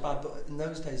quite as bad. But in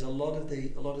those days, a lot of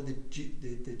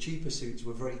the cheaper suits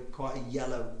were quite a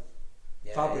yellow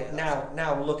fabric.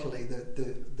 Now, luckily,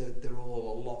 they're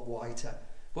all a lot whiter.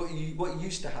 What you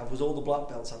used to have was all the black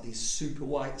belts had these super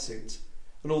white suits,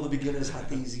 and all the beginners had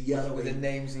these yellowy with the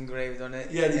names engraved on it.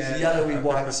 Yeah, these yellowy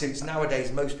white suits.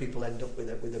 Nowadays, most people end up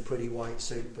with a pretty white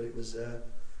suit, but it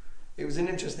was an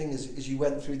interesting as you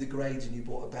went through the grades and you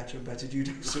bought a better and better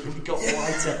judo suit and it got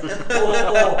whiter.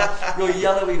 or your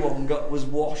yellowy one was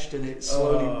washed and it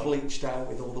slowly bleached out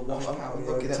with all the wash powder. I'm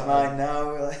looking at mine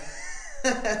now.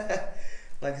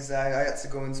 Like I say, I had to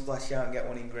go and splash out and get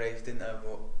one engraved, didn't I?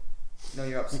 But no,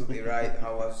 you're absolutely right.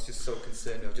 How I was just so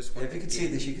concerned. I just wanted if you could see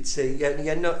this, you could see.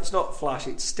 Yeah, no, it's not flash.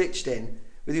 It's stitched in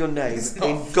with your name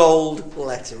in gold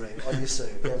lettering on your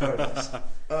suit. Yeah, very nice.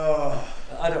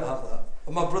 I don't have that.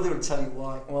 My brother would tell you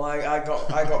why. Well, I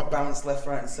got bounced left,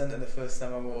 right and centre the first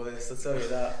time I wore this, I'll tell you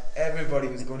that. Everybody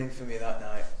was gunning for me that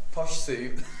night. Posh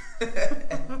suit.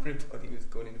 Everybody was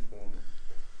gunning for me.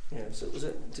 Yeah, so it was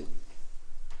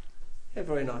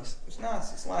very nice. It's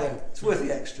nice, it's like... Yeah, it's worth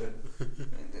the extra.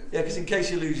 Yeah, because in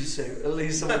case you lose your suit, at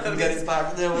least someone can get it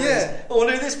back. Who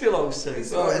this belongs to?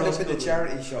 It's end up in the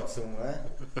charity shop somewhere.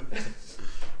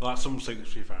 Well, that's some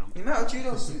suits we found. The amount of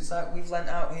judo suits like we've lent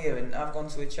out here, and I've gone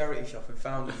to a charity shop and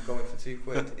found them going for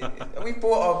 £2. And we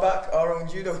bought our own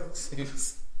judo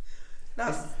suits.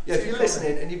 If you're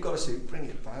listening and you've got a suit, bring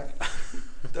it back.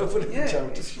 Don't put it in the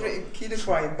charity shop.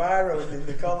 Keidokwai in Biro and in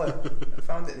the collar. I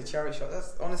found it in the charity shop.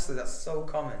 That's so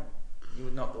common. You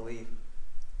would not believe.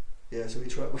 Yeah, so we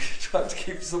try to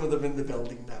keep some of them in the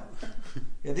building now.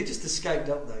 Yeah, they just escaped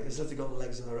up there as if they got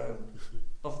legs of their own.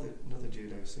 Off another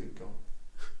judo suit gone.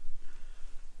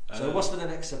 So what's for the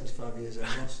next 75 years then,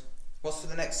 Ross? What's for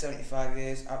the next 75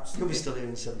 years? Absolutely. You'll be still here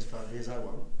in 75 years, I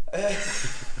won't.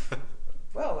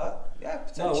 Yeah,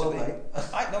 potentially. No,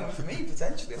 I won't, mate. For me,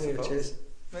 potentially, I suppose. Cheers.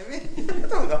 Maybe. I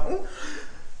don't know.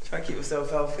 Try and keep yourself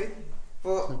healthy.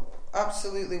 But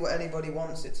absolutely what anybody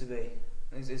wants it to be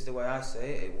is the way I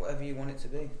say it. Whatever you want it to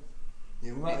be.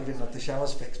 You might have been like the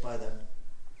showers fixed by then.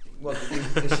 Well,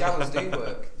 the showers do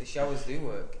work. The showers do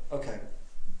work. Okay.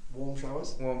 Warm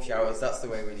showers? Warm showers, that's the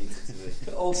way we need it to be.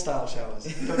 Old style showers.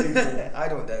 I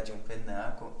don't dare jump in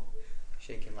there. I got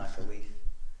shaking like a leaf.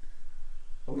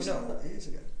 We started that years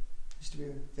ago. Used to be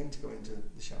a thing to go into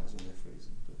the showers when they're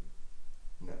freezing, but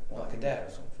no. What, like a dare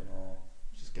or something, or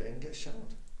just get in and get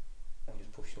showered. or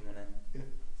just push someone in. Yeah,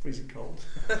 freezing cold.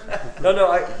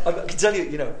 No, I can tell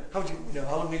you, how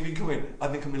long have you been coming?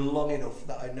 I've been coming long enough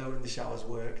that I know when the showers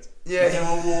worked. Yeah, they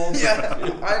were warm.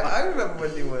 Yeah, I remember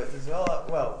when they worked as well.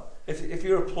 Well, if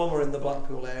you're a plumber in the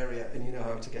Blackpool area and you know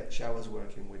how to get showers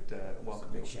working, we'd welcome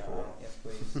you. big shout out, yes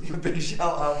please. A big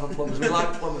shout out for plumbers. We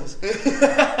like plumbers.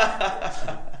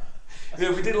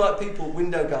 We did like people,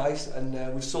 window guys, and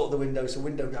we've sorted the windows, so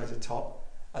window guys are top,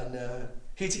 and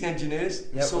heating engineers,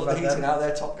 we sort the heating out,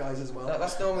 they're top guys as well.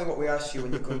 That's normally what we ask you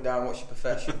when you come down. What's your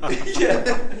profession? Yeah,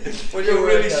 well, you're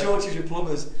really shortage of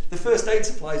plumbers. The first aid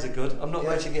supplies are good. I'm not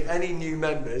mentioning any new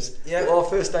members. Yeah, but our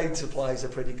first aid supplies are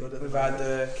pretty good. We've had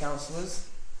the counsellors.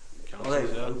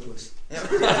 They're hopeless. Yeah.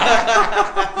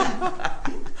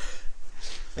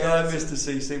 Yeah, Mr.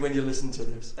 CC, when you listen to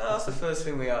this. No, that's the first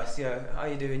thing we ask. How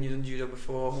you doing? You've done judo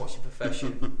before. What's your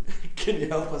profession? Can you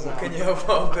help us out? Can you help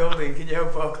our building? Can you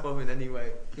help our club in any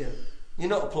way? Yeah. You're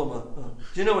not a plumber. Oh.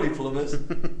 Do you know any plumbers?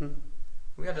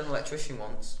 We had an electrician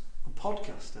once. A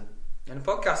podcaster. And a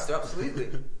podcaster, absolutely.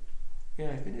 Yeah,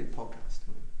 if you need a podcast,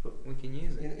 but we can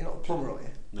use it. You're not a plumber, are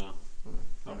you? No.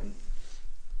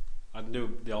 I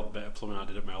knew the odd bit of plumbing I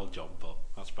did at my old job, but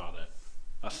that's about it.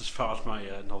 That's as far as my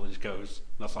knowledge goes.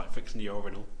 That's like fixing the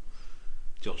urinal.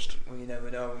 Just. Well, you never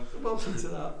know. Welcome to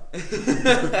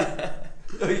that.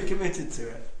 Are you committed to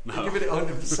it? No. You're giving it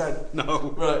 100%?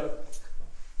 No. Right.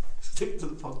 Stick to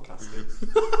the podcasting.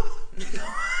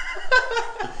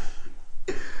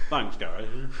 Thanks, Gary.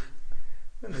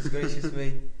 Goodness gracious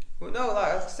me. Well, no,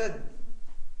 like I said,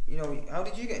 how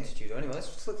did you get into judo? Anyway, let's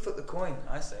flip the coin.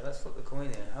 Let's flip the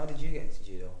coin here. How did you get into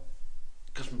judo?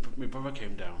 Because my brother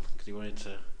came down because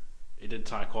he did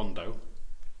taekwondo,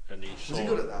 and Was he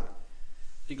good at that?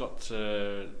 He got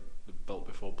the belt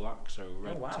before black, so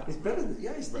red. Oh wow! He's better than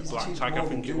he's black achieved tag, more I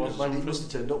think than it was. Judo. He must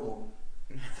have turned up more.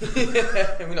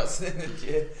 We're not sitting in the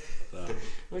gym. So.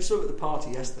 We saw him at the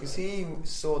party yesterday. Because he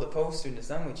saw the poster in the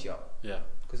sandwich shop. Yeah.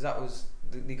 Because that was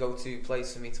the go-to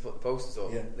place for me to put the posters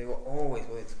up. Yeah. They were always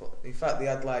willing to put. In fact, they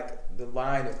had like the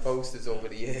line of posters over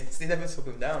the years. They never took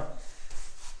them down.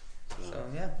 So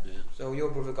yeah. So your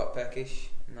brother got peckish,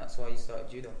 and that's why you started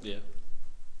judo. Yeah.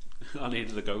 I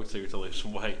needed a go-to to lose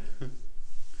some weight.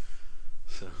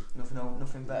 So.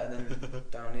 Nothing better than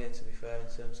down here, to be fair, in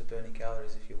terms of burning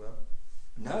calories, if you will.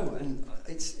 No, and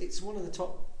it's one of the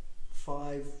top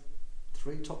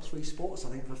three sports, I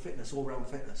think, for fitness, all-round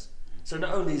fitness. So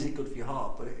not only is it good for your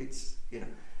heart, but it's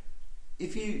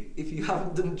if you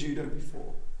haven't done judo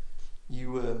before,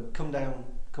 you come down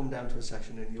to a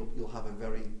session and you'll have a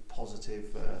very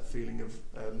positive feeling of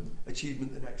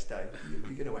achievement the next day.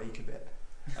 You're going to ache a bit,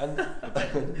 and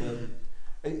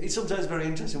it's sometimes very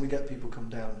interesting. We get people come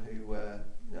down who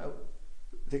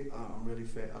think, "Oh, I'm really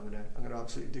fit. I'm gonna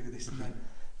absolutely do this," and then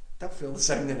they'll feel the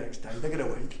same the next day. They're going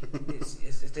to ache.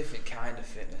 It's a different kind of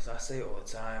fitness. I say it all the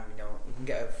time. You can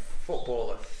get a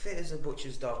footballer fit as a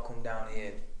butcher's dog come down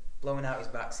here, blowing out his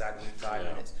backside within 5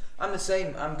 minutes. I'm the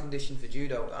same. I'm conditioned for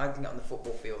judo. I can get on the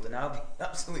football field and I'll be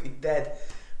absolutely dead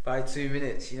by 2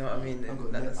 minutes. You know what I mean?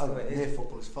 Near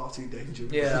football is far too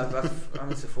dangerous. Yeah, I'm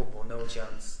into football. No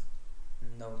chance.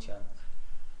 No chance.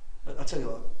 I tell you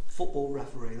what, football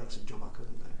referee, that's a job I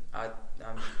couldn't do.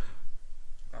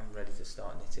 I'm ready to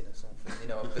start knitting or something.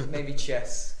 But maybe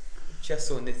chess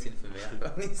or knitting for me.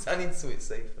 I need something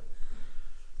safer.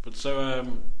 But so,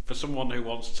 for someone who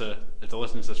wants to, if they're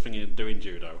listening to this thing and doing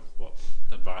judo, what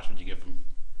advice would you give them?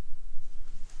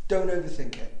 Don't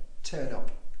overthink it. Turn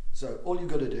up. So all you've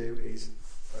got to do is,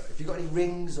 if you've got any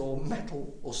rings or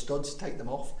metal or studs, take them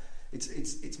off.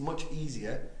 It's much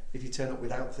easier if you turn up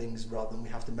without things rather than we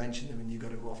have to mention them and you've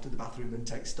got to go off to the bathroom and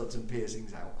take studs and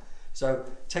piercings out. So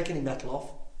take any metal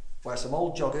off. Wear some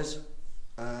old joggers.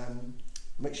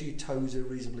 Make sure your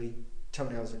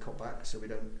toenails are cut back so we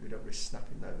don't risk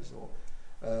snapping those or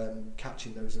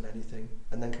catching those on anything,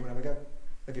 and then come and have a go.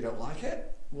 If you don't like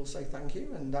it, we'll say thank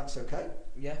you, and that's okay.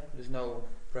 Yeah, there's no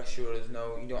pressure.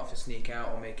 You don't have to sneak out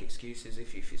or make excuses.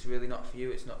 If it's really not for you,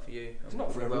 it's not for you. It's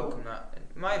not for everyone. Welcome that.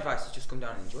 And my advice is just come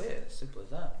down and enjoy it. As simple as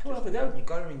that. Come and have a go. You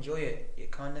got to enjoy it.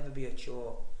 It can never be a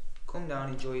chore. Come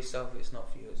down, enjoy yourself. If it's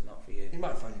not for you, it's not for you. You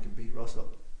might find you can beat Ross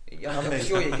up. Yeah, I'm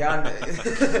sure you can.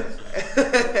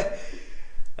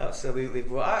 Absolutely.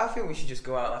 But I think we should just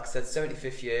go out. Like I said,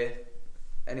 75th year.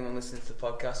 Anyone listening to the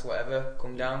podcast, whatever,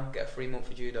 come down, get a free month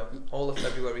for judo. Whole of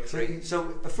February free.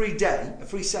 So a free day, a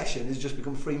free session has just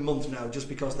become a free month now, just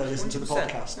because they listen to the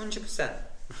podcast. 100%.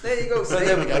 There you go. So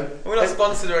there we go. We're not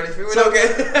sponsored or anything. We're So- not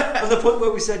getting. And the point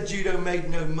where we said judo made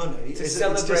no money it's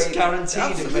just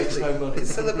guaranteed it makes no money. To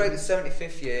celebrate the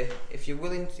 75th year, if you're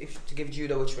willing to give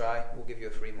judo a try, we'll give you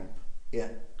a free month. Yeah.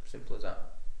 Simple as that.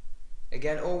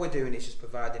 Again, all we're doing is just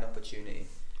providing opportunity.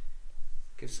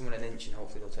 Give someone an inch and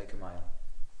hopefully they'll take a mile.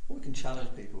 We can challenge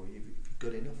people. If you're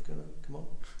good enough, come on.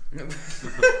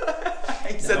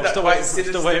 He said I'm that still quite waiting- sinister.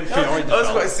 still waiting for your That was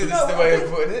quite sinister way of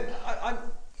putting it.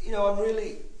 I'm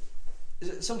really.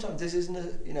 Sometimes this isn't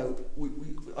a. We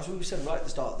as we said right at the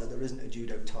start that there isn't a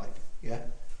judo type. Yeah.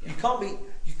 You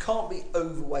can't be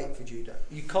overweight for judo.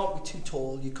 You can't be too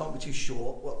tall. You can't be too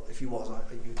short. Well, if you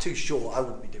you're too short, I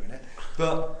wouldn't be doing it.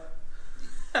 But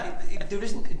there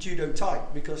isn't a judo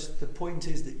type because the point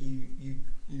is that you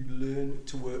learn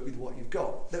to work with what you've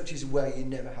got, which is where you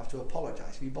never have to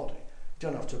apologise for your body. You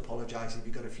don't have to apologise if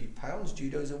you've got a few pounds.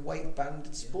 Judo is a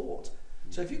weight-banded sport.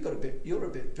 So if you're a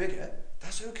bit bigger,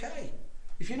 that's okay.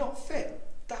 If you're not fit,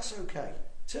 that's okay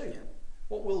too. Yeah.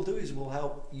 What we'll do is we'll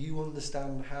help you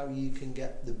understand how you can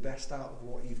get the best out of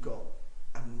what you've got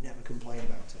and never complain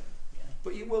about it. Yeah.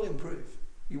 But you will improve.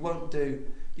 You can't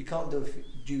do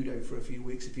judo for a few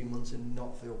weeks, a few months and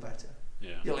not feel better.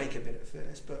 Yeah. You'll ache a bit at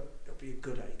first, but it'll be a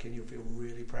good ache and you'll feel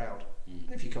really proud. Mm.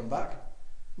 And if you come back,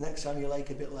 next time you'll ache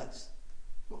a bit less.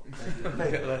 Well,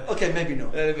 maybe. bit less. Okay, maybe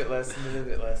not. A little bit less and a little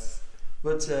bit less.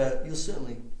 But you'll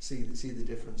certainly see the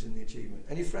difference in the achievement,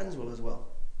 and your friends will as well.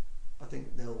 I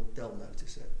think they'll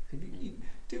notice it. If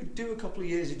you do a couple of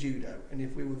years of judo, and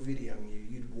if we were videoing you,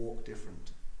 you'd walk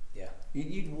different. Yeah.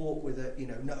 You'd walk with a,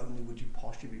 not only would your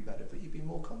posture be better, but you'd be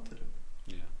more confident.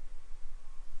 Yeah.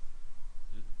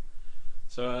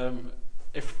 So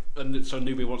so a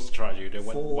newbie wants to try judo.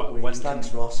 Four weeks.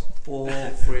 Thanks, Ross.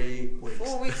 3 weeks.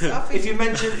 4 weeks. I think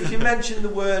If you mention the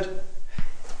word,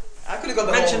 I could have got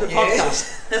the mention whole the year.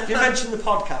 podcast. If you mention the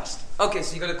podcast, Okay,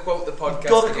 so you got to quote the podcast.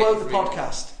 got to get quote your the free month.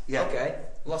 podcast. Yeah. Okay.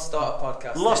 Lost Art of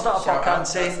Podcasting. Lost Art of Shout out.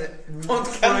 Podcasting. That's it.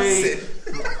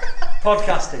 Podcasting.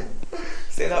 Podcasting.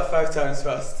 Say that 5 times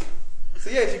fast. So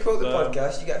yeah, if you quote the So-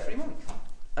 podcast, you get a free month.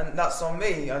 And that's on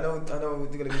me. I know they're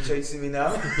going to be chasing me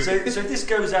now. So this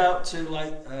goes out to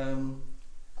like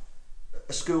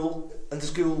a school, and the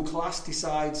school class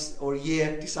decides, or a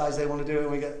year decides they want to do it,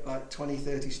 and we get like 20,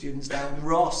 30 students down.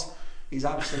 Ross is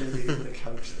absolutely going to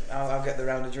coach them. I'll get the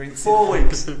round of drinks. 4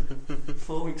 weeks.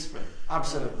 4 weeks free.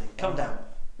 Absolutely. Come down.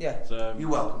 Yeah. So, You're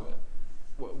welcome.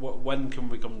 When can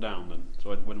we come down then?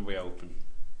 So when we open?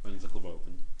 When's the club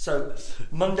open? So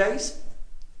Mondays,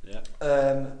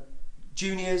 Yeah.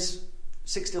 juniors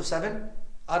 6 till 7,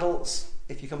 adults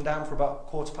if you come down for about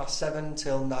 7:15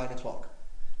 till 9 o'clock.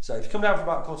 So if you come down for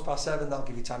about 7:15, that'll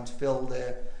give you time to fill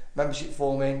the membership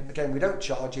form in. Again, we don't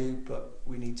charge you, but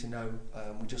we need to know.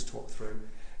 We just talk through.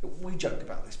 We joke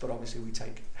about this, but obviously we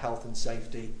take health and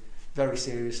safety very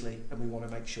seriously, and we want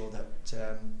to make sure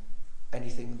that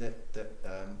anything that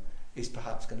is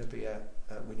perhaps going to be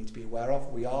we need to be aware of.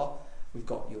 We've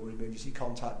got your emergency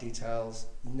contact details.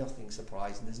 Nothing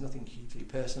surprising. There's nothing hugely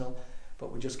personal,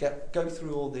 but we just go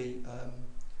through all the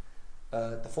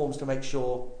forms to make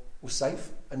sure we're safe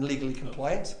and legally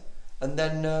compliant, and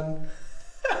then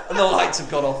and the lights have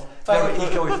gone off. Very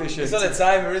eco-efficient. It's on a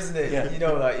timer, isn't it? Yeah. You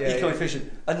know that, yeah.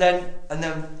 Eco-efficient. And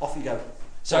then off you go.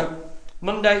 So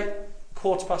Monday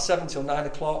 7:15 till 9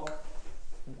 o'clock.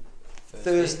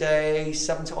 Thursday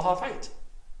 7 till 8:30.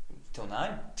 Till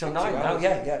 9. Till 9 now,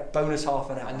 yeah. Bonus half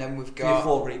an hour. And then we've Give you got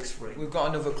 4 weeks free. We've got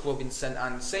another club in St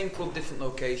Anne, same club, different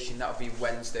location. That'll be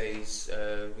Wednesdays.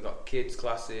 We've got kids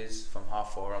classes from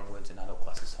 4:30 onwards and adult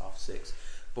classes 6:30.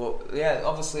 But yeah,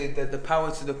 obviously the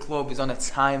power to the club is on a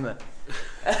timer.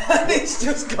 It's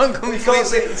just gone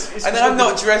completely. It's And then I'm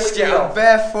not dressed yet. I'm off.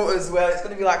 barefoot as well. It's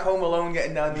going to be like Home Alone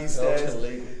getting down these stairs.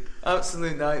 Absolutely.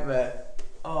 Absolute nightmare.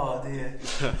 Oh dear.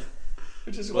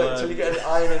 Just wait till you get an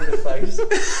iron in the face.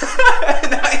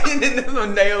 An iron in the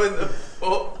nail in the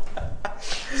foot.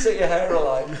 Set your hair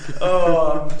alight.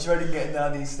 Oh, I'm dreading getting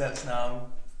down these steps now.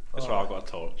 That's why I've got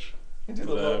a torch. You do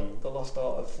the lost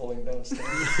art of falling downstairs.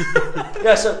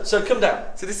 Yeah, so come down.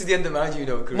 So this is the end of my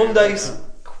judo career. Mondays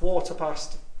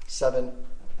 7:15.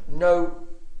 No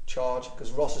charge,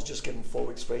 because Ross has just given 4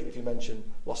 weeks free if you mention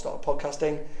Lost Art of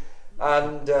Podcasting.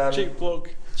 And Cheap plug.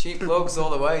 Cheap plugs all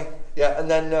the way. yeah, and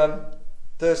then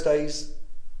Thursdays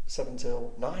 7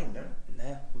 till 9 now.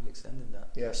 Yeah, we've extended that.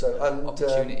 Yeah, so and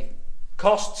Opportunity.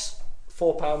 costs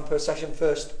 £4 per session.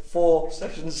 First 4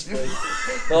 sessions free.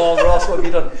 Oh, Ross, what have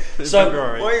you done? So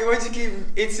February. Why do you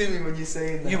keep hitting me when you're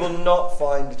saying that? you will not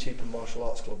find a cheaper martial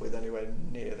arts club with anywhere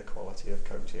near the quality of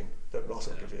coaching that Ross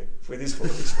will give you with his 4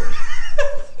 weeks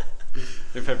free.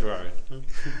 In February.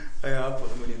 Yeah, I'll put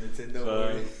the money in the tin, don't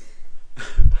worry.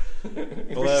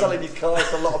 If you're selling your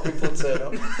cars, a lot of people turn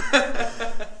up.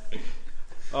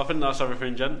 I think that's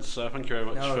everything, gents. So thank you very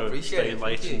much for staying it.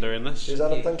 late and doing this. Cheers,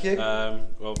 Adam. Thank you.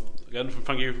 Well, again,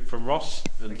 thank you from Ross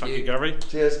and thank you, Gary.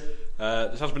 Cheers.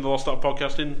 This has been the Lost Art of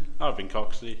Podcasting. I've been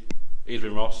Coxie. He's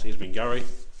been Ross. He's been Gary,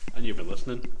 and you've been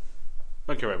listening.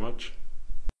 Thank you very much.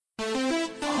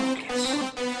 Focus.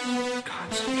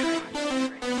 Concentrate.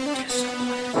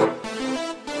 Discipline.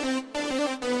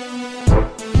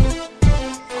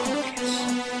 Focus.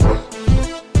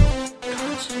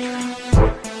 Concentrate.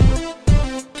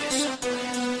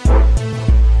 Discipline.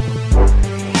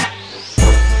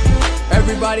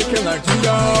 Everybody can learn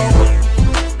Judo.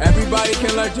 Everybody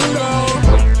can learn Judo.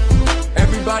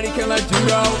 Everybody can learn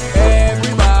Judo.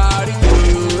 Everybody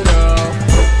Judo.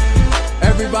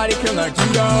 Everybody can learn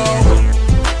Judo.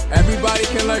 Everybody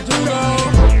can learn Judo.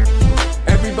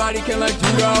 Everybody can learn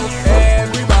Judo.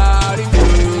 Everybody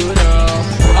Judo.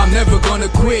 I'm never gonna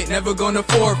quit, never gonna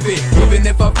forfeit. Even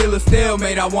if I feel a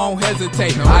stalemate, I won't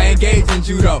hesitate. I engage in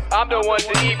Judo. I'm the one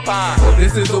to eat pine.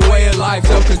 This is a way of life,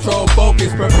 self-control,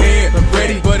 focus, prepared.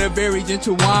 Ready but a very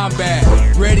gentle wombat.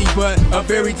 Ready but a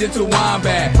very gentle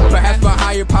wombat. Perhaps my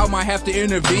higher power might have to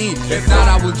intervene. If not,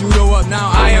 I will Judo up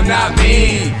now, I am not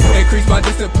mean. Increase my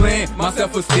discipline, my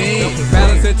self-esteem.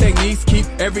 Balance the techniques, keep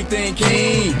everything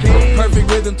keen. Perfect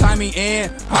rhythm, timing,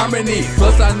 and harmony.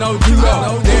 Plus I know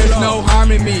Judo, there's no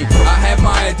harm in me. I have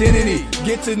my identity,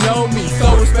 get to know me.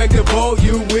 So respectable,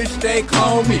 you wish they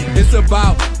clone me. It's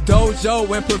about dojo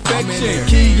and perfection.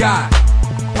 Ki-ai,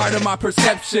 part of my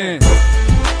perception.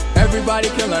 Everybody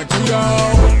can learn Judo.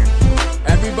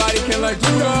 Everybody can learn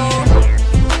Judo.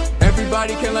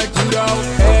 Everybody can learn Judo.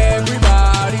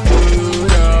 Everybody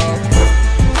Judo.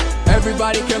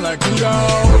 Everybody can learn Judo.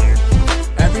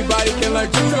 Everybody can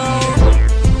learn Judo.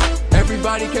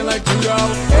 Everybody can learn Judo.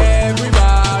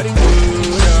 Everybody Judo.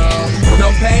 No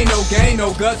pain, no gain,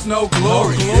 no guts, no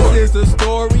glory. This is a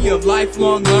story of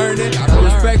lifelong learning.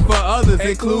 Respect for others,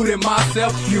 including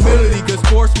myself. Humility, good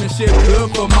sportsmanship,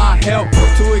 good for my health.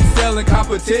 To excel in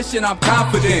competition, I'm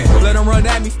confident. Let them run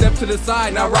at me, step to the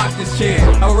side, now rock this chair.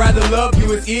 I'd rather love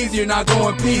you, it's easier, not go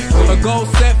in peace. A goal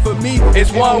set for me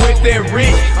is one within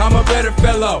reach. I'm a better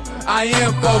fellow, I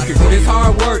am focused. It's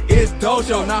hard work, it's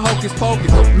dojo, not hocus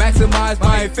pocus. Maximize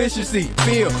my efficiency,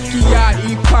 feel,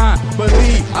 Ki-ai, pine,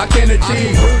 believe I can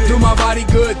achieve. Do my body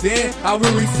good, then I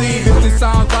will receive. If this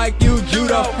sounds like you,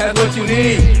 Judo has what you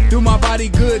need. Do my body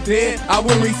good, then I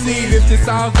will receive. If this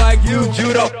sounds like you,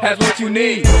 Judo has what you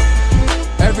need.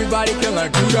 Everybody can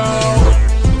learn Judo.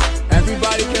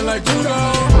 Everybody can learn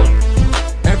Judo.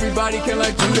 Everybody can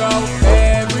learn Judo.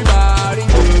 Everybody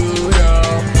Judo.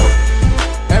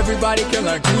 Everybody can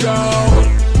learn Judo.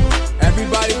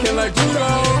 Everybody can learn Judo.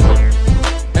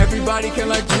 Everybody can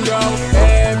learn Judo.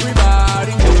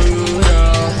 Everybody.